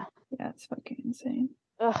 Yeah. Yeah, it's fucking insane.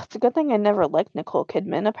 Ugh, it's a good thing I never liked Nicole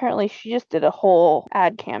Kidman. Apparently, she just did a whole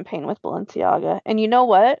ad campaign with Balenciaga. And you know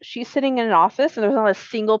what? She's sitting in an office, and there's not a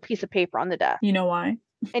single piece of paper on the desk. You know why?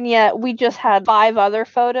 And yet, we just had 5 other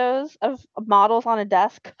photos of models on a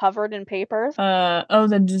desk covered in papers.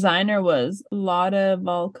 The designer was Lada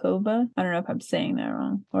Volkova. I don't know if I'm saying that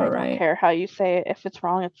wrong or right. I don't care how you say it. If it's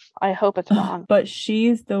wrong, I hope it's wrong. But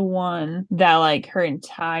she's the one that, like, her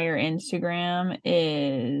entire Instagram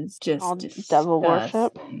is just all devil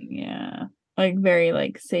worship. Yeah. Like, very,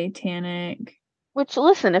 like, satanic. Which,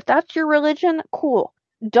 listen, if that's your religion, cool.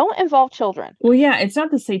 Don't involve children. Well, yeah, it's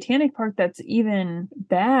not the satanic part that's even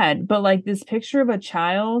bad, but like this picture of a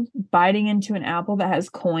child biting into an apple that has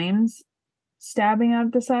coins stabbing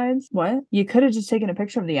out the sides. What? You could have just taken a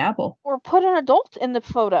picture of the apple. Or put an adult in the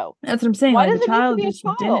photo. That's what I'm saying. Why like the child just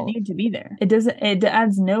didn't need to be there. It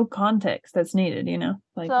adds no context that's needed, you know?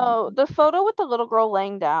 Like, so the photo with the little girl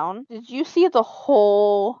laying down, did you see the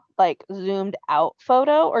whole like zoomed out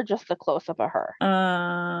photo or just the close up of her?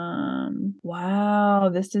 Wow,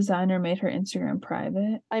 this designer made her Instagram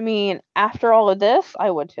private. I mean, after all of this,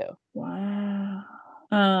 I would too. Wow.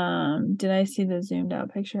 Did I see the zoomed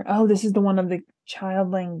out picture? Oh, this is the one of the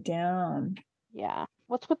child laying down. Yeah.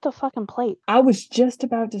 What's with the fucking plate? I was just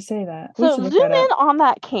about to say that. So zoom in on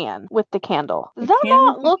that can with the candle. Does that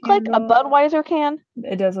not look like a Budweiser can?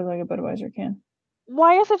 It does look like a Budweiser can.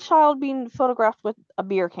 Why is a child being photographed with a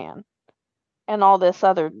beer can and all this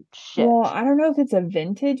other shit? Well, I don't know if it's a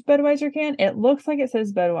vintage Budweiser can. It looks like it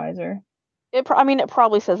says Budweiser. It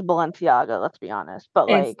probably says Balenciaga, let's be honest. But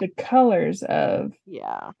it's the colors of...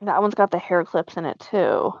 Yeah. That one's got the hair clips in it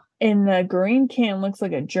too. And the green can looks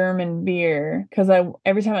like a German beer because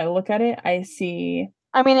every time I look at it, I see...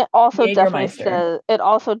 I mean, it also definitely says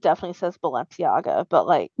Balenciaga, but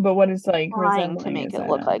what is trying to make it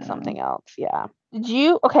look like something else. Yeah.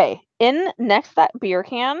 In next to that beer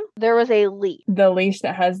can, there was a leash. The leash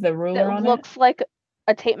that has the ruler on it? Looks like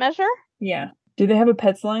a tape measure? Yeah. Do they have a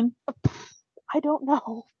Pets line? I don't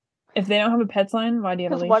know. If they don't have a Pets line, why do you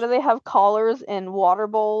have a leash? Why do they have collars and water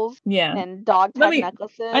bowls? Yeah. And dog tag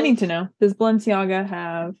necklaces? I need to know. Does Balenciaga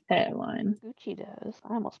have pet line? Gucci does.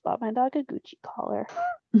 I almost bought my dog a Gucci collar.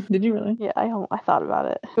 Did you really? Yeah, I thought about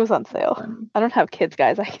it. It was on sale. I don't have kids,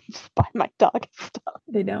 guys. I can just buy my dog stuff.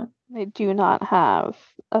 They don't. They do not have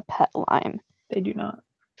a pet line. They do not.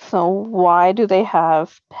 So why do they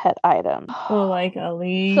have pet items? Well, like a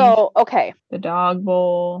leash. So, okay. The dog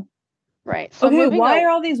bowl. Right. So okay, why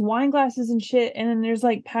are all these wine glasses and shit and then there's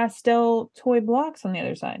like pastel toy blocks on the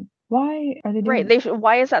other side? Why are they doing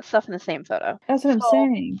why is that stuff in the same photo? That's what I'm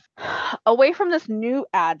saying. Away from this new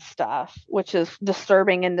ad stuff, which is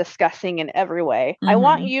disturbing and disgusting in every way, I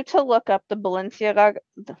want you to look up the Balenciaga...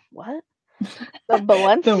 What?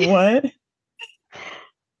 The what?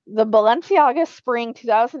 The Balenciaga Spring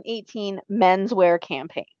 2018 menswear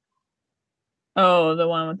campaign. Oh, the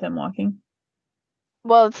one with them walking?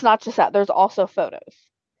 Well, it's not just that. There's also photos.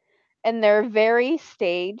 And they're very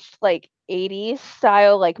staged, like 80s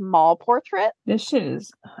style, like mall portrait. This shit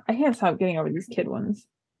is... I can't stop getting over these kid ones.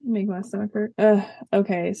 Make my stomach hurt.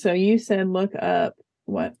 Okay, so you said look up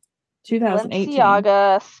what? 2018.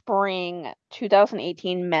 Balenciaga Spring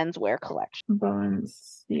 2018 menswear collection.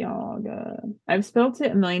 Balenciaga. I've spelled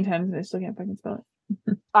it a million times and I still can't fucking spell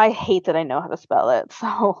it. I hate that I know how to spell it,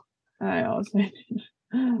 so... I also...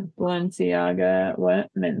 Balenciaga, what?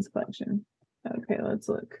 Men's collection. Okay, let's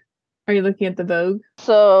look. Are you looking at the Vogue?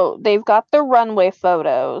 So they've got the runway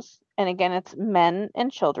photos, and again, it's men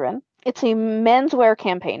and children. It's a menswear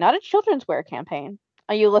campaign, not a children's wear campaign.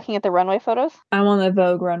 Are you looking at the runway photos? I'm on the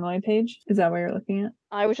Vogue runway page. Is that what you're looking at?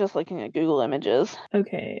 I was just looking at Google Images.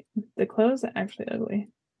 Okay, the clothes are actually ugly.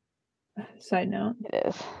 Side note. It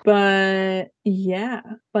is. But yeah,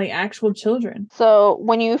 like actual children. So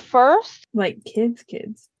when you first... Like kids.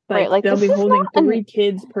 Right, like they'll be holding 3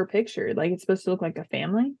 kids per picture. Like it's supposed to look like a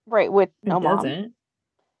family. Right, with no mom. It doesn't.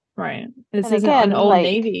 Right. This isn't an Old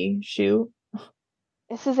Navy shoe.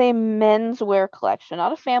 This is a menswear collection,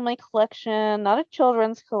 not a family collection, not a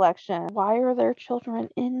children's collection. Why are there children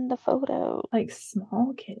in the photo? Like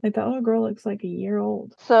small kids. Like that little girl looks like a year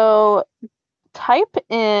old. So type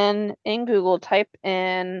in Google, type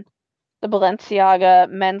in the Balenciaga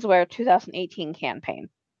menswear 2018 campaign.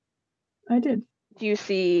 I did. Do you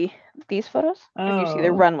see these photos? Or do you see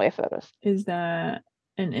the runway photos? Is that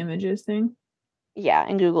an images thing? Yeah,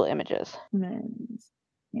 in Google Images. Men's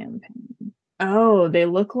campaign. Oh, they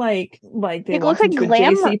look like they look like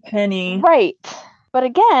JCPenney. Right. But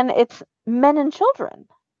again, it's men and children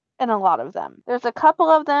in a lot of them. There's a couple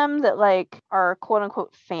of them that are quote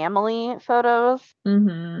unquote family photos.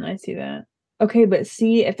 I see that. Okay, but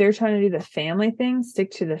see, if they're trying to do the family thing,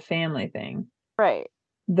 stick to the family thing. Right.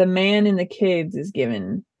 The man and the kids is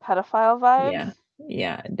given pedophile vibes.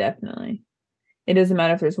 Yeah, definitely. It doesn't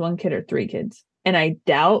matter if there's 1 kid or 3 kids. And I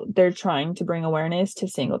doubt they're trying to bring awareness to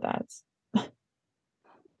single dads.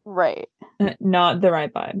 Right. Not the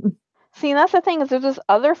right vibe. See, that's the thing, is there's this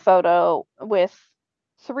other photo with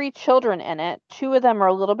 3 children in it. 2 of them are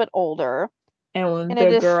a little bit older. And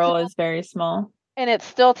the girl is very small. And it's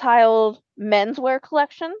still titled menswear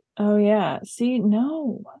collection. Oh, yeah. See,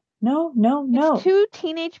 no. It's 2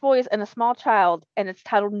 teenage boys and a small child, and it's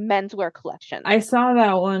titled menswear collection. I saw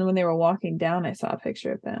that one when they were walking down. I saw a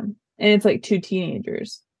picture of them. And it's like 2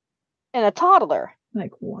 teenagers. And a toddler.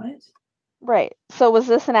 Like, what? Right. So was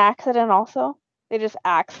this an accident also? They just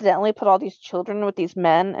accidentally put all these children with these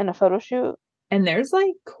men in a photo shoot? And there's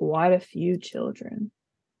quite a few children.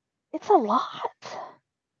 It's a lot.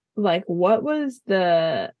 What was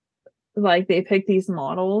they picked these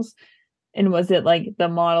models And was it like the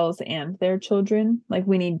models and their children? Like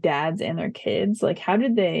we need dads and their kids? Like how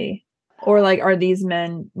did they, or like are these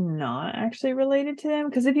men not actually related to them?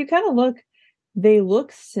 Because if you kind of look, they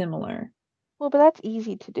look similar. Well, but that's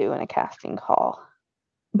easy to do in a casting call.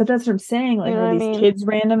 But that's what I'm saying. Like, You know are what I these mean? kids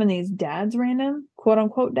random and these dads random? Quote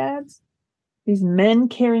unquote dads? These men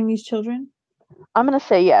carrying these children? I'm going to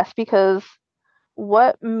say yes, because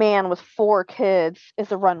what man with 4 kids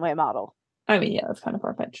is a runway model? I mean, yeah, that's kind of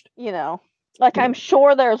far-fetched. You know? Like, Yeah. I'm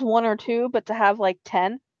sure there's 1 or 2, but to have like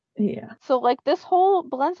 10? Yeah. So, like, this whole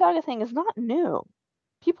Balenciaga thing is not new.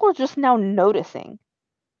 People are just now noticing.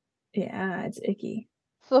 Yeah, it's icky.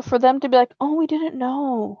 So for them to be like, oh, we didn't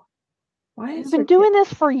know. Why We've is been doing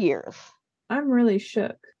this for years. I'm really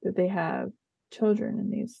shook that they have children in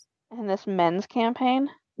these. In this men's campaign?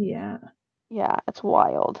 Yeah. Yeah, it's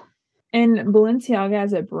wild. And Balenciaga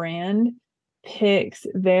as a brand picks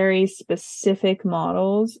very specific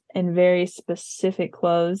models and very specific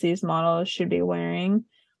clothes these models should be wearing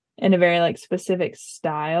in a very like specific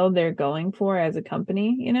style they're going for as a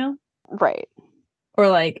company, you know? Right. Or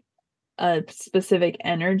like a specific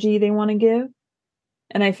energy they want to give.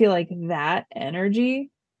 And I feel like that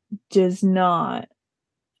energy does not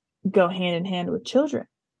go hand in hand with children.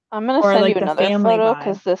 I'm going to send like you another photo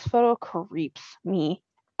because this photo creeps me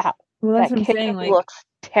out. Well, that's that what I'm saying. Like, looks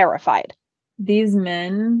terrified. These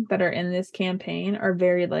men that are in this campaign are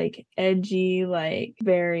very like edgy, like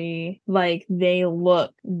very like they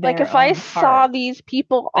look like if I saw these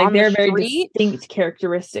people like on the street, very distinct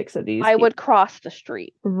characteristics of these. I would cross the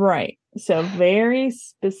street. Right. So very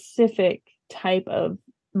specific type of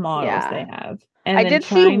models they have. And I did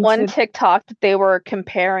see one TikTok that they were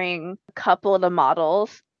comparing a couple of the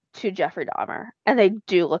models to Jeffrey Dahmer, and they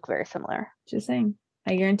do look very similar. Just saying.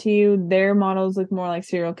 I guarantee you their models look more like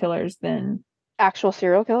serial killers than actual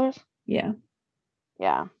serial killers. Yeah.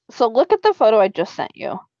 Yeah. So look at the photo I just sent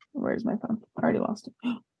you. Where's my phone? I already lost it.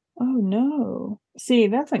 Oh no. See,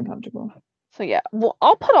 that's uncomfortable. So yeah, well,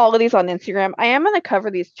 I'll put all of these on Instagram. I am going to cover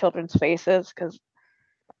these children's faces because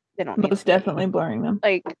they don't most definitely blurring them.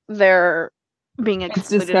 Like they're being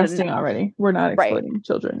exploited. It's disgusting already. We're not exploiting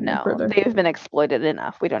children. No, they've been exploited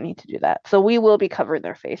enough. We don't need to do that. So we will be covering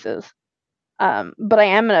their faces. But I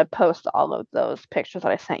am going to post all of those pictures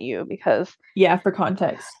that I sent you because... Yeah, for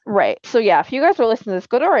context. Right. So yeah, if you guys are listening to this,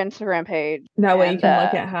 go to our Instagram page. That way you can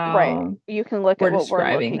look at how... Right. You can look at what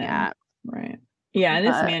we're looking at. Right. Yeah, and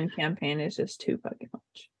this man campaign is just too fucking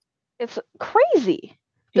much. It's crazy.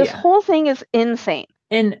 This whole thing is insane.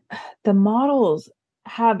 And the models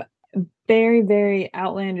have very, very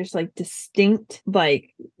outlandish, like distinct,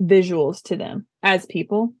 like visuals to them as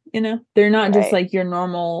people, you know? They're not just like your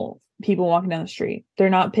normal... people walking down the street. They're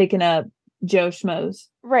not picking up Joe Schmoes.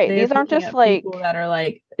 Right. These aren't just like people that are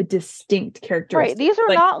like a distinct characteristics. Right. These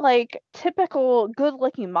are not like typical good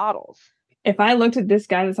looking models. If I looked at this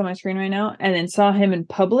guy that's on my screen right now and then saw him in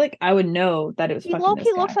public, I would know that it was fucking this guy.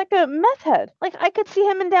 He looks like a meth head. Like I could see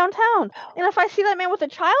him in downtown. And if I see that man with a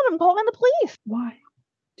child, I'm calling the police. Why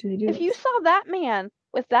do they do If you saw that man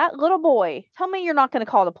with that little boy, tell me you're not going to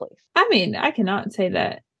call the police. I mean, I cannot say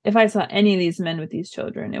that. If I saw any of these men with these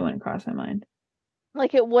children, it wouldn't cross my mind.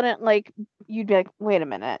 Like, it wouldn't, like, you'd be like, wait a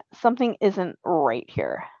minute, something isn't right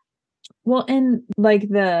here. Well, and, like,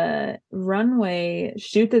 the runway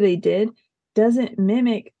shoot that they did doesn't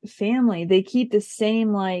mimic family. They keep the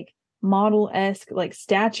same, like, model-esque, like,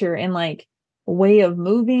 stature and, like, way of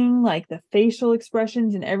moving, like, the facial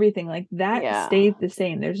expressions and everything. Like, that stayed the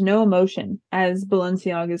same. There's no emotion, as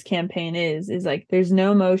Balenciaga's campaign is, like, there's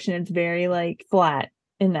no emotion. It's very, like, flat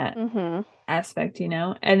in that aspect, you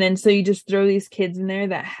know? And then so you just throw these kids in there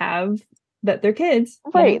that they're kids.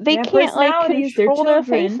 Right. They can't like control their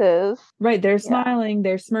faces. Right. They're smiling,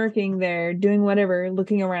 they're smirking, they're doing whatever,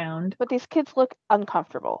 looking around. But these kids look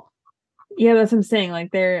uncomfortable. Yeah, that's what I'm saying.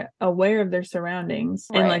 Like they're aware of their surroundings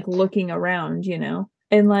and like looking around, you know?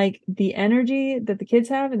 And like the energy that the kids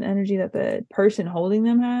have and the energy that the person holding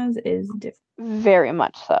them has is different. Very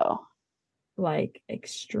much so. Like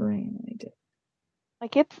extremely different.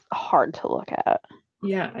 Like, it's hard to look at.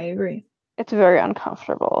 Yeah, I agree. It's very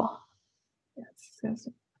uncomfortable. Yeah, it's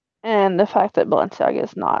disgusting. And the fact that Balenciaga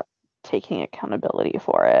is not taking accountability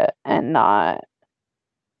for it and not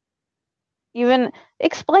even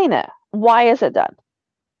explain it. Why is it done?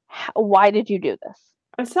 Why did you do this?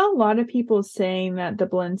 I saw a lot of people saying that the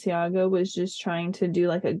Balenciaga was just trying to do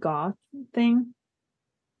like a goth thing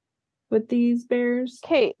with these bears.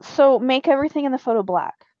 Okay, so make everything in the photo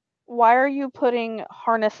black. Why are you putting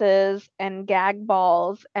harnesses and gag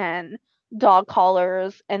balls and dog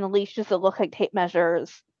collars and leashes that look like tape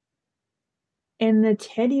measures? And the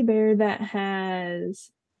teddy bear that has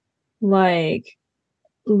like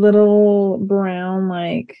little brown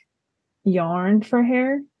like yarn for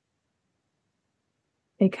hair.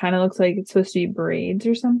 It kind of looks like it's supposed to be braids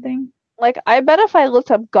or something. Like, I bet if I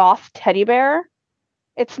looked up goth teddy bear,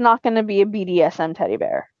 it's not going to be a BDSM teddy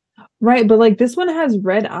bear. Right, but like this one has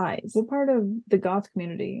red eyes. What part of the goth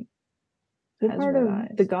community has red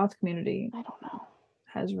eyes? The goth community, I don't know,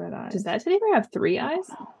 has red eyes. Does that teddy bear have 3 eyes?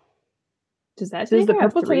 Does the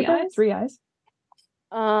purple teddy bear have 3 eyes?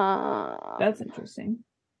 That's interesting.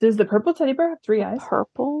 Does the purple teddy bear have 3 eyes?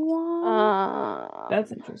 Purple one?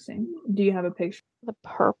 That's interesting. Do you have a picture? The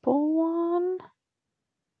purple one?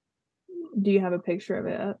 Do you have a picture of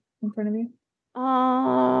it up in front of you?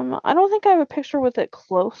 I don't think I have a picture with it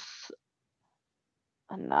close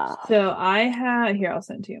enough. So I have here. I'll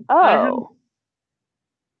send it to you. Oh,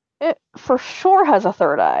 it for sure has a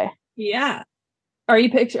third eye. Yeah. Are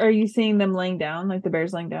you seeing them laying down, like the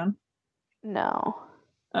bears laying down? No.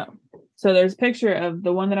 Oh. So there's a picture of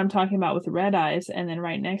the one that I'm talking about with the red eyes, and then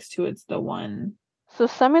right next to it's the one. So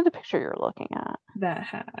send me the picture you're looking at. That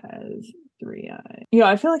has 3 eyes. Yeah,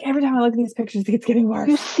 I feel like every time I look at these pictures, it's getting worse.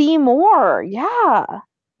 You see more, yeah.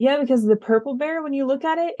 Yeah, because the purple bear, when you look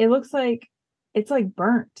at it, it looks like it's like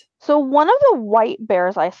burnt. So one of the white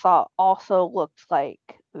bears I saw also looked like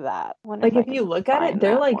that. Like if you look at it,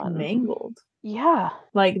 they're like mangled. Yeah.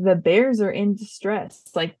 Like the bears are in distress.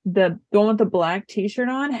 Like the one with the black t-shirt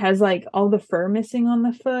on has like all the fur missing on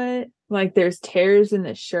the foot. Like there's tears in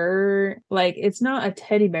the shirt. Like it's not a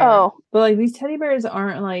teddy bear. Oh. But like these teddy bears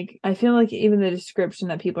aren't like, I feel like even the description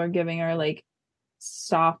that people are giving are like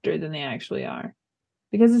softer than they actually are.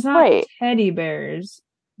 Because it's not teddy bears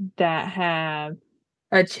that have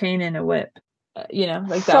a chain and a whip. You know,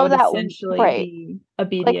 like that would essentially be a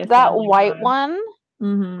BDSM. Like that white one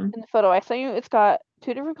in the photo I sent you, it's got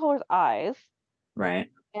 2 different colors eyes. Right.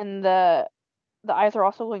 And the eyes are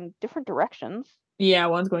also going different directions. Yeah,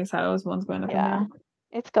 one's going sideways, one's going up and down.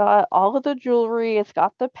 It's got all of the jewelry, it's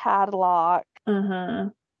got the padlock.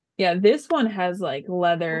 Yeah, this one has like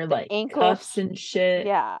leather, like cuffs and shit.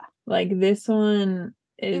 Yeah. Like this one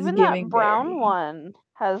is even giving that brown one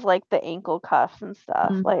has like the ankle cuffs and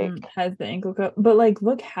stuff. Like has the ankle cuff. But like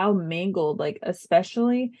look how mangled, like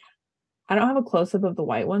especially I don't have a close-up of the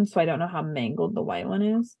white one, so I don't know how mangled the white one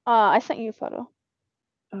is. I sent you a photo.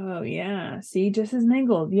 Oh yeah. See, just as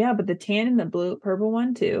mangled. Yeah, but the tan and the purple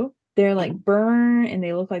one too. They're like burnt and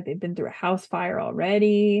they look like they've been through a house fire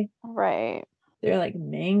already. Right. They're like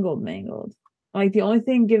mangled. Like the only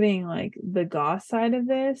thing giving like the goth side of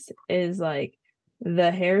this is like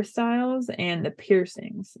the hairstyles and the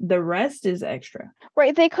piercings. The rest is extra.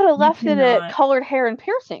 Right. They could have left it at colored hair and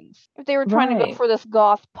piercings if they were trying to go for this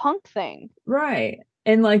goth punk thing. Right.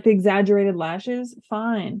 And like the exaggerated lashes,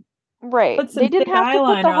 fine. Right. They didn't have to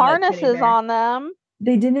put the harnesses on them.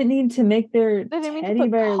 They didn't need to make their They didn't need to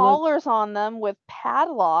put collars on them with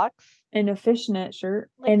padlocks. And a fishnet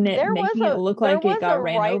shirt. Like, and making it look like it got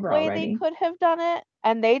ran over already. They could have done it.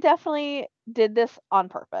 And they definitely did this on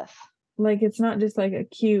purpose. Like it's not just like a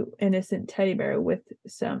cute, innocent teddy bear with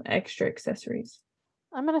some extra accessories.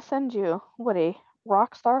 I'm going to send you what a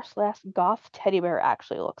rockstar/goth teddy bear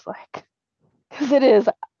actually looks like. Because it is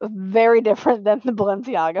very different than the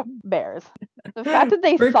Balenciaga bears. The fact that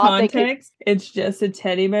they For thought context, it's just a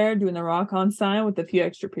teddy bear doing the rock on sign with a few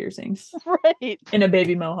extra piercings. Right. And a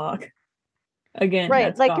baby mohawk. Again, right.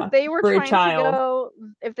 That's like goth. if they were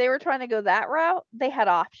trying to go that route, they had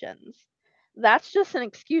options. That's just an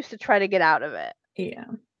excuse to try to get out of it. Yeah.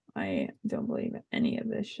 I don't believe any of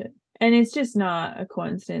this shit. And it's just not a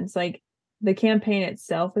coincidence. Like the campaign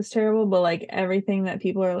itself is terrible, but like everything that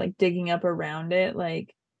people are like digging up around it,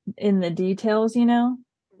 like in the details, you know?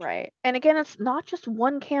 Right. And again, it's not just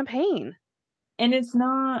one campaign. And it's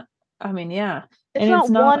not, I mean, yeah. It's not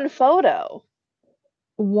one photo.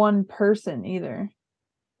 One person either.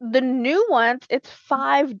 The new ones, it's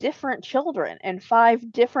 5 different children in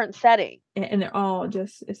 5 different settings. And they're all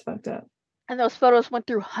just, it's fucked up. And those photos went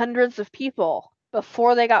through hundreds of people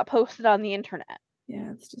before they got posted on the internet.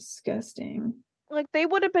 Yeah, it's disgusting. Like, they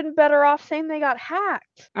would have been better off saying they got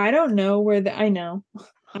hacked. I don't know where I know.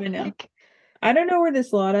 Like, I don't know where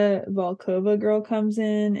this Lada Volkova girl comes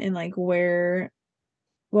in and like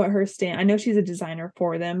what her stand. I know she's a designer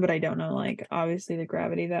for them, but I don't know like obviously the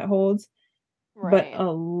gravity that holds. Right. But a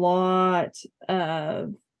lot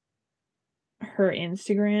of her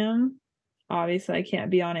Instagram, obviously I can't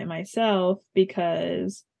be on it myself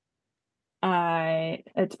because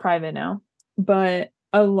it's private now. But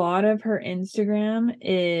a lot of her Instagram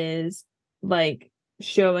is like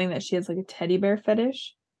showing that she has like a teddy bear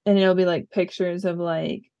fetish. And it'll be like pictures of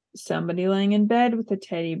like somebody laying in bed with a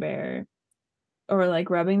teddy bear. or like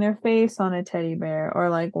rubbing their face on a teddy bear, or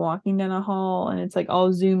like walking down a hall and it's like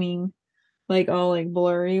all zooming, like all like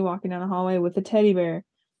blurry, walking down a hallway with a teddy bear.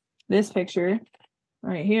 This picture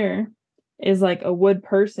right here is like a wood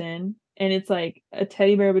person, and it's like a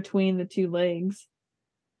teddy bear between the two legs.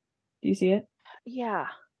 Do you see it? Yeah.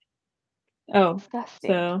 Oh, Disgusting.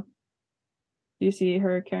 so do you see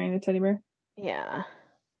her carrying the teddy bear? Yeah.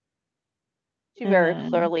 She And very then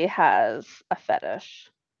clearly has a fetish.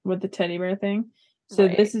 with the teddy bear thing. So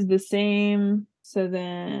Right. this is the same. So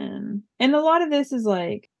then, and a lot of this is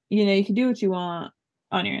like, you know, you can do what you want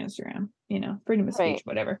on your Instagram, you know, freedom of speech, Right.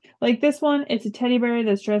 whatever. Like this one, it's a teddy bear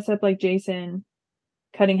that's dressed up like Jason,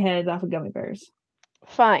 cutting heads off of gummy bears.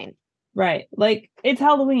 Fine. Right. Like it's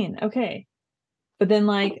Halloween. Okay. But then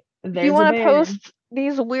like If you there's a want to bear. post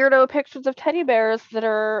these weirdo pictures of teddy bears that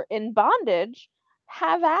are in bondage,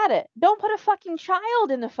 have at it. Don't put a fucking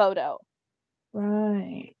child in the photo.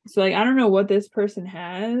 Right. So like I don't know what this person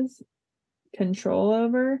has control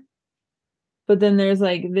over. But then there's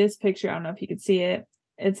like this picture, I don't know if you could see it.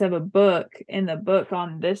 It's of a book, and the book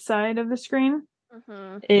on this side of the screen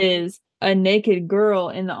is a naked girl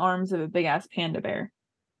in the arms of a big ass panda bear.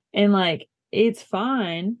 And like it's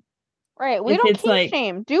fine. Right. We if don't it's kink like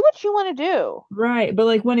shame. Do what you want to do. right, but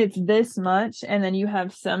like when it's this much and then you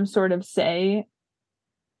have some sort of say,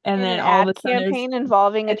 and In then an all of ad a sudden there's campaign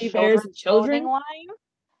involving a teddy bears and children's clothing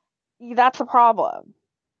children. line, that's a problem.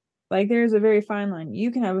 Like there's a very fine line.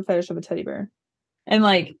 You can have a fetish of a teddy bear. And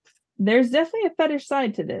like there's definitely a fetish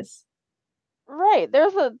side to this. Right.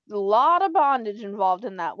 There's a lot of bondage involved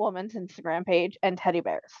in that woman's Instagram page and teddy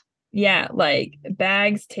bears. Yeah, like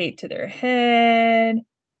bags taped to their head,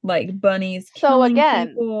 like bunnies So killing again,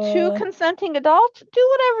 people. two consenting adults, do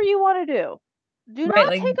whatever you want to do. Do Right, not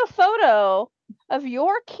like take a photo of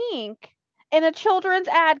your kink in a children's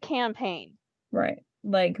ad campaign. right.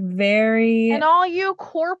 Like very And all you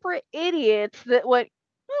corporate idiots that went,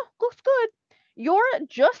 looks good. You're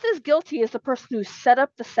just as guilty as the person who set up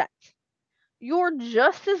the set. You're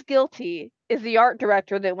just as guilty as the art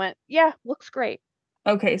director that went, yeah, looks great.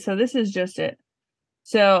 okay, so this is just it.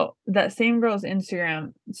 So that same girl's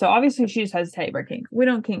Instagram. So obviously she just has teddy bear kink. We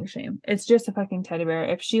don't kink shame. It's just a fucking teddy bear.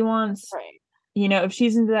 If she wants, Right. you know, if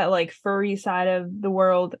she's into that like furry side of the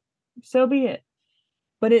world, so be it.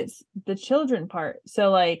 But it's the children part.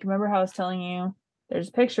 So like, remember how I was telling you there's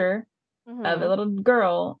a picture of a little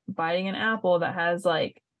girl biting an apple that has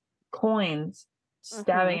like coins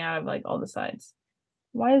stabbing out of like all the sides.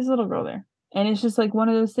 Why is the little girl there? And it's just like one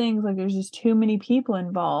of those things, like there's just too many people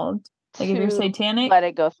involved. Like if you're satanic, let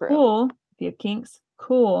it go through. Cool. If you have kinks,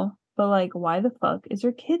 cool. But like, why the fuck is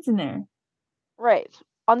there kids in there? Right.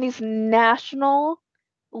 On these national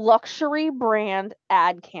luxury brand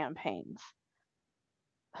ad campaigns.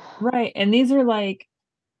 Right. And these are like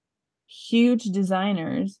huge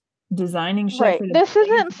designers designing shit right. for the This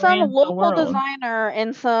isn't some local the designer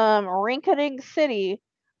in some rinky-dink city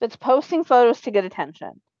that's posting photos to get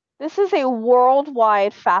attention. This is a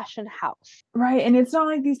worldwide fashion house. Right. And it's not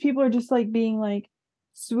like these people are just like being like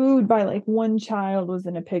swooed by like one child was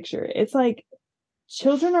in a picture. It's like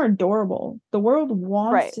children are adorable. The world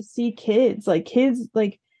wants to see kids. Like kids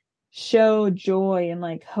like show joy and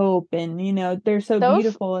like hope, and you know, they're so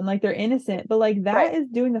beautiful and like they're innocent. But like that is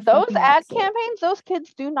doing the those ad opposite. campaigns, those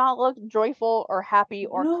kids do not look joyful or happy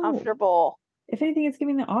or comfortable. If anything, it's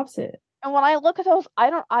giving the opposite. And when I look at those,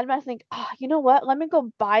 I don't automatically think, you know what? Let me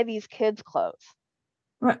go buy these kids' clothes.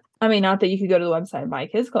 Right. I mean, not that you could go to the website and buy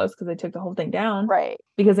kids' clothes because they took the whole thing down. Right.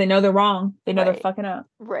 Because they know they're wrong. They know they're fucking up.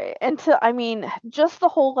 Right. And just the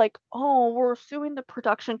whole like, we're suing the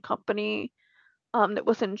production company that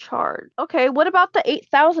was in charge. Okay, what about the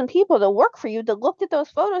 8,000 people that work for you that looked at those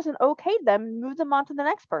photos and okayed them and moved them on to the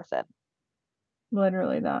next person?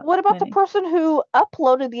 Literally that. What about the person who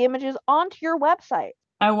uploaded the images onto your website?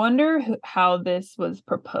 I wonder how this was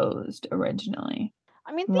proposed originally.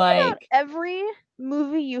 I mean, think about every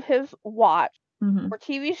movie you have watched or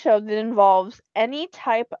TV show that involves any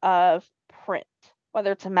type of print,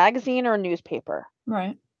 whether it's a magazine or a newspaper.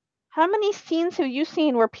 Right. How many scenes have you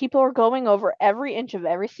seen where people are going over every inch of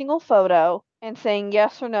every single photo and saying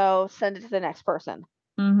yes or no, send it to the next person?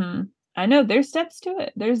 I know, there's steps to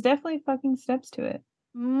it. There's definitely fucking steps to it.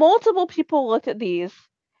 Multiple people looked at these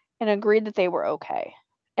and agreed that they were okay.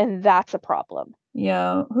 And that's a problem.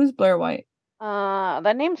 Yeah. Who's Blair White?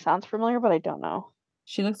 That name sounds familiar, but I don't know.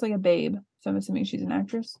 She looks like a babe, so I'm assuming she's an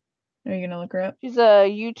actress. Are you gonna look her up? She's a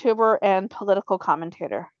YouTuber and political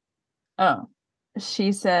commentator. Oh.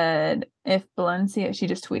 She said if Balenciaga,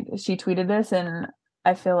 she tweeted this, and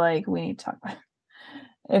I feel like we need to talk about it.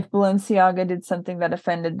 If Balenciaga did something that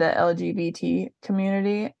offended the LGBT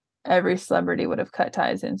community, every celebrity would have cut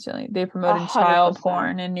ties instantly. They promoted child 100%.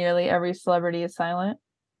 porn, and nearly every celebrity is silent.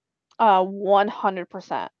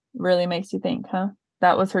 100%. Really makes you think, huh?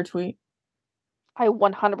 That was her tweet. I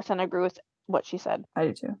 100% agree with what she said. I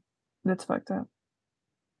do too. That's fucked up.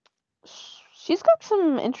 She's got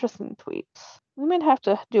some interesting tweets. We might have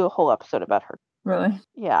to do a whole episode about her. Really?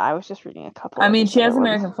 Yeah, I was just reading a couple. I mean, she has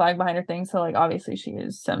American flag behind her thing, so like obviously she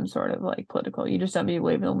is some sort of like political. You just don't be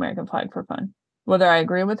waving the American flag for fun. Whether I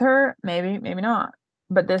agree with her, maybe, maybe not.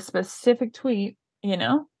 But this specific tweet, you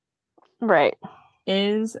know, right,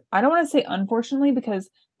 is, I don't want to say unfortunately, because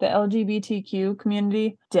the LGBTQ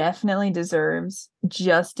community definitely deserves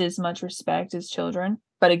just as much respect as children.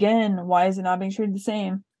 But again, why is it not being treated the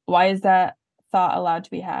same? Why is that thought allowed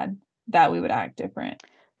to be had that we would act different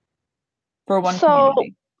for one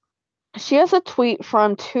community? She has a tweet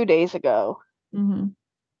from 2 days ago. Mm-hmm.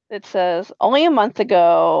 It says, only a month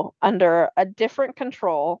ago, under a different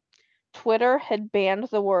control, Twitter had banned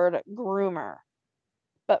the word groomer,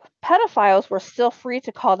 but pedophiles were still free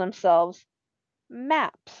to call themselves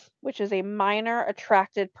MAPS, which is a minor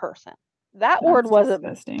attracted person. That word wasn't,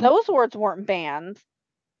 disgusting. Those words weren't banned,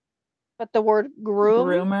 but the word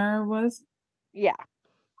groomer was? Yeah.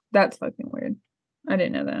 That's fucking weird. I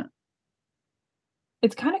didn't know that.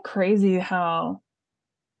 It's kind of crazy how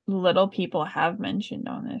little people have mentioned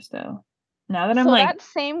on this, though. Now that I'm like... that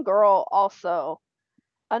same girl also,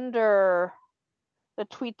 under the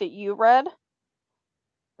tweet that you read,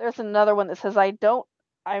 there's another one that says,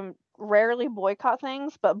 I'm rarely boycott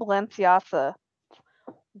things, but Balenciaga,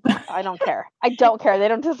 I don't care. I don't care. They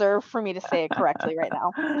don't deserve for me to say it correctly right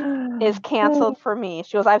now. Is canceled for me.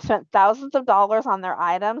 She goes, I've spent thousands of dollars on their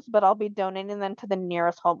items, but I'll be donating them to the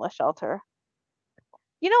nearest homeless shelter.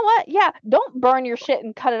 You know what? Yeah, don't burn your shit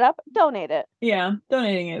and cut it up. Donate it. Yeah,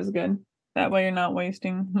 donating it is good. That way you're not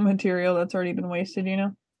wasting material that's already been wasted, you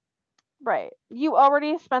know? Right. You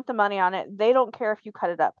already spent the money on it. They don't care if you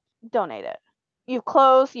cut it up. Donate it. You have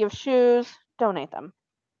clothes, you have shoes, donate them.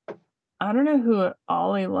 I don't know who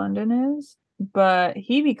Ollie London is, but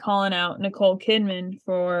he be calling out Nicole Kidman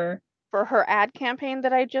for her ad campaign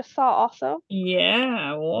that I just saw also.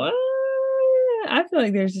 Yeah, what? I feel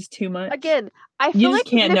like there's just too much. Again, I feel like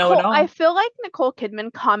can't know it all. I feel like Nicole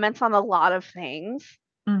Kidman comments on a lot of things.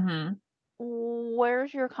 Mm-hmm.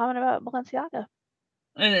 Where's your comment about Balenciaga?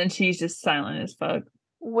 And then she's just silent as fuck.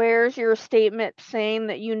 Where's your statement saying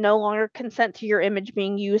that you no longer consent to your image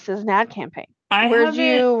being used as an ad campaign?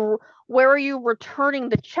 Where are you returning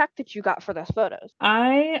the check that you got for those photos?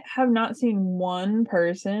 I have not seen one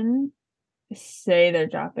person say they're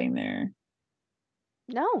dropping their...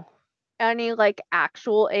 No. Any like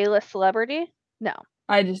actual A-list celebrity? No.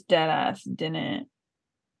 I just dead ass didn't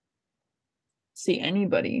see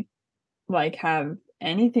anybody like have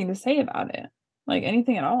anything to say about it. Like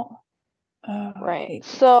anything at all. Right.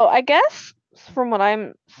 So I guess from what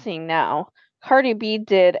I'm seeing now, Cardi B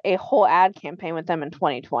did a whole ad campaign with them in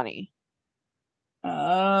 2020.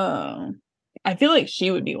 Oh. I feel like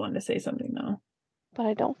she would be one to say something though. But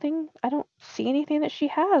I don't see anything that she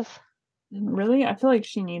has. Really? I feel like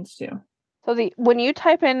she needs to. So when you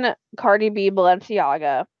type in Cardi B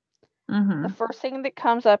Balenciaga, mm-hmm. the first thing that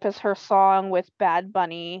comes up is her song with Bad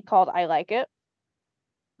Bunny called I Like It.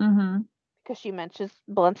 Mm-hmm. Because she mentions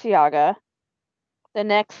Balenciaga. The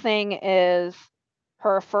next thing is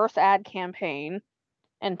her first ad campaign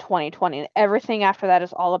in 2020. Everything after that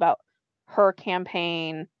is all about her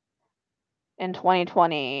campaign in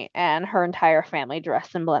 2020 and her entire family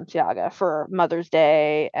dressed in Balenciaga for Mother's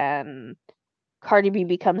Day, and Cardi B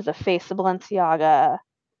becomes the face of Balenciaga.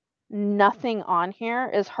 Nothing on here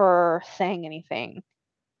is her saying anything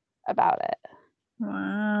about it.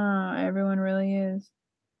 Wow, everyone really is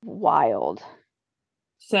wild.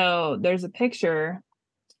 So there's a picture.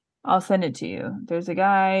 I'll send it to you. There's a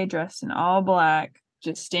guy dressed in all black,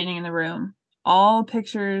 just standing in the room. All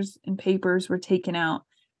pictures and papers were taken out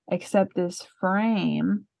except this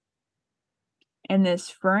frame. And this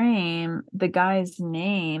frame, the guy's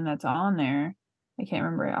name that's on there, I can't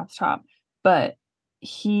remember it off the top, but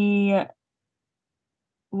he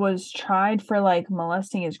was tried for like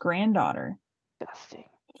molesting his granddaughter. Disgusting.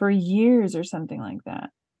 For years or something like that.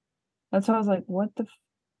 That's why I was like, what the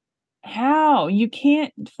how? You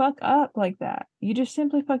can't fuck up like that. You just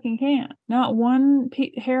simply fucking can't. Not one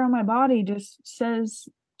hair on my body just says,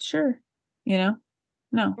 sure. You know?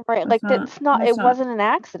 No. Right. Like, that's not, it wasn't an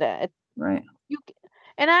accident. Right.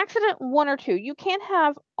 An accident, one or two. You can't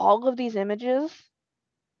have all of these images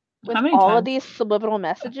with all of these subliminal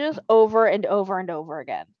messages over and over and over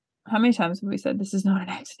again. How many times have we said this is not an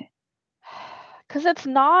accident? Because it's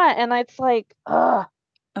not. And it's like, ugh.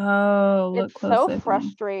 Oh, look It's so closely.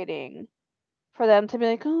 frustrating for them to be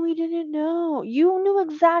like, oh, we didn't know. You knew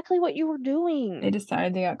exactly what you were doing. They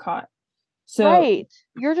decided they got caught. So, right.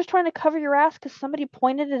 You're just trying to cover your ass because somebody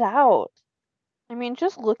pointed it out. I mean,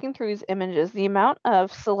 just looking through these images, the amount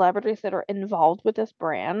of celebrities that are involved with this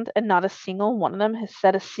brand and not a single one of them has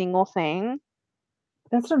said a single thing.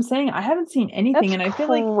 That's what I'm saying. I haven't seen anything, That's and I feel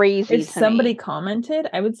like crazy if to somebody me. commented,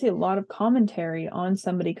 I would see a lot of commentary on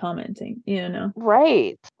somebody commenting, you know?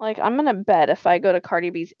 Right. Like, I'm gonna bet if I go to Cardi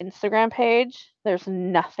B's Instagram page, there's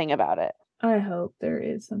nothing about it. I hope there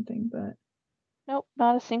is something, but Nope,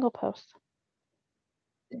 not a single post.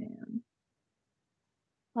 damn.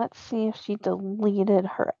 Let's see if she deleted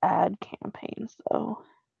her ad campaigns, though.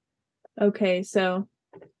 Okay, so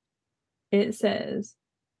it says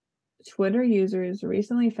Twitter users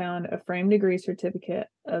recently found a framed degree certificate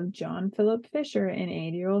of John Philip Fisher, an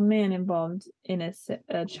 80-year-old man involved in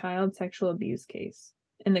a child sexual abuse case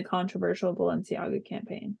in the controversial Balenciaga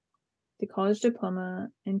campaign. The college diploma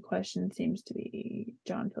in question seems to be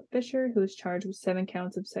John Philip Fisher, who was charged with 7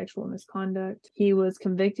 counts of sexual misconduct. He was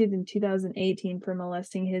convicted in 2018 for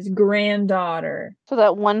molesting his granddaughter. So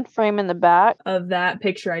that one frame in the back Of that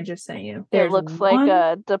picture I just sent you, it looks like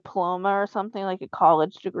a diploma or something, like a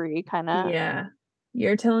college degree, kind of. Yeah.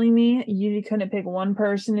 You're telling me you couldn't pick one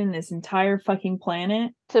person in this entire fucking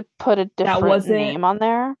planet to put a different name on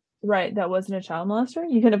there? Right, that wasn't a child molester?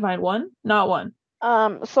 You couldn't find one? Not one.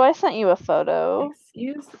 So I sent you a photo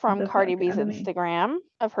Excuse from Cardi B's Instagram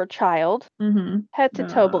of her child, head to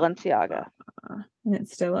toe Balenciaga. And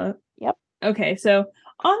it's still up? Yep. Okay, so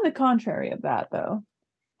on the contrary of that, though,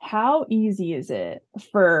 how easy is it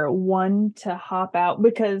for one to hop out?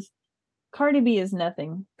 Because Cardi B is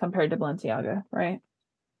nothing compared to Balenciaga, right?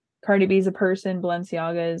 Cardi B is a person.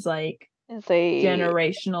 Balenciaga is like It's a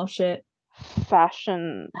generational shit.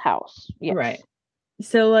 Fashion house. Yes. Right.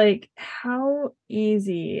 So, like, how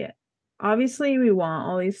easy? Obviously, we want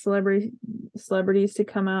all these celebrities to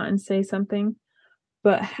come out and say something,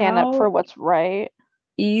 but stand up for what's right.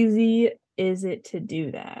 Easy is it to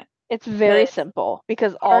do that? It's very simple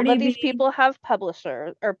because all of these people have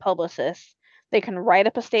publishers or publicists. They can write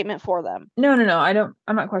up a statement for them. No.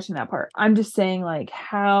 I'm not questioning that part. I'm just saying, like,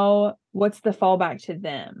 what's the fallback to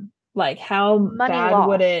them? Like, how bad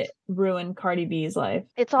would it ruin Cardi B's life?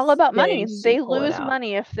 It's all about money. They lose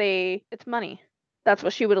money if it's money. That's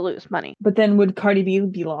what she would lose, money. But then would Cardi B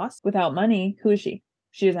be lost without money? Who is she?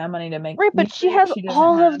 She doesn't have money to make. Right, but she has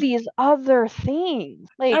all of these other things.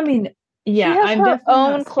 Like, I mean, yeah, she has her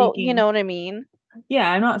own clothes. You know what I mean? Yeah,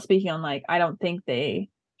 I'm not speaking on, like, I don't think they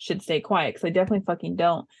should stay quiet, because I definitely fucking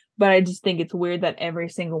don't. But I just think it's weird that every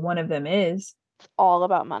single one of them is. It's all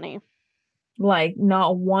about money. Like,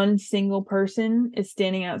 not one single person is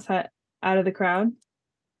standing out of the crowd.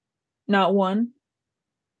 Not one.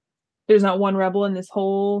 There's not one rebel in this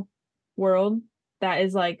whole world that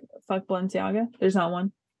is like, fuck Balenciaga. There's not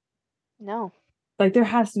one. No. Like, there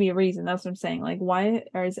has to be a reason. That's what I'm saying. Like, why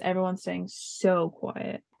is everyone staying so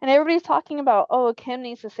quiet? And everybody's talking about, oh, Kim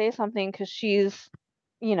needs to say something because she's,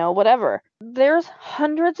 whatever. There's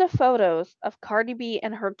hundreds of photos of Cardi B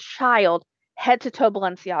and her child head to toe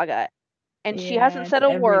Balenciaga. And she hasn't said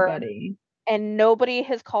a word. And nobody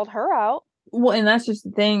has called her out. Well, and that's just the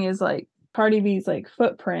thing is, like, Cardi B's, like,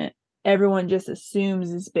 footprint, everyone just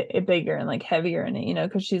assumes is bigger and, like, heavier in it,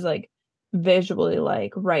 because she's, like, visually,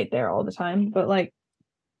 like, right there all the time. But, like,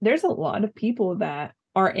 there's a lot of people that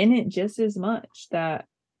are in it just as much that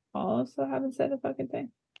also haven't said a fucking thing.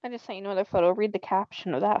 I just sent you another photo. Read the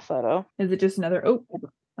caption of that photo. Is it just another,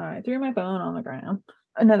 I threw my phone on the ground.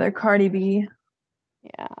 Another Cardi B.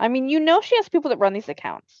 Yeah, I mean, she has people that run these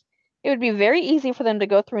accounts. It would be very easy for them to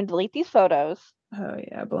go through and delete these photos. Oh,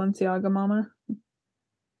 yeah, Balenciaga mama.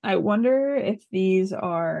 I wonder if these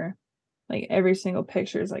are, like, every single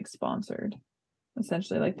picture is, like, sponsored.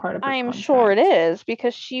 Essentially, like, part of her I'm contract. sure it is,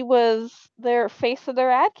 because she was their face of their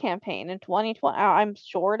ad campaign in 2020. I'm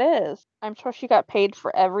sure it is. I'm sure she got paid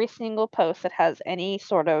for every single post that has any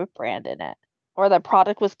sort of brand in it, or the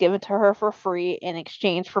product was given to her for free in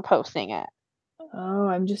exchange for posting it. Oh,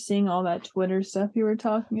 I'm just seeing all that Twitter stuff you were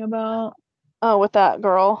talking about. Oh, with that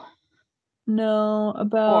girl? No,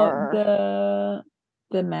 about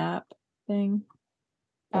the map thing.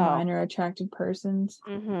 The minor attracted persons.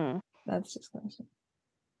 Mm-hmm. That's disgusting.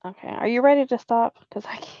 Okay, are you ready to stop? Because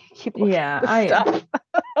I can't keep looking at this stuff.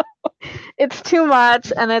 It's too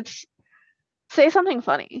much, and say something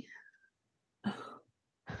funny.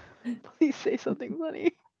 Please say something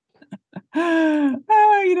funny.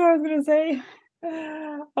 Oh, you know what I was gonna say?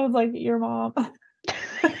 I was like, your mom.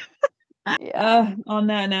 On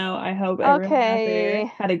that note, I hope everyone out there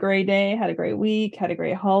had a great day, had a great week, had a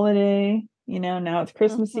great holiday. You know, now it's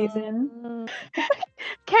Christmas season.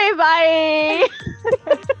 Okay, bye.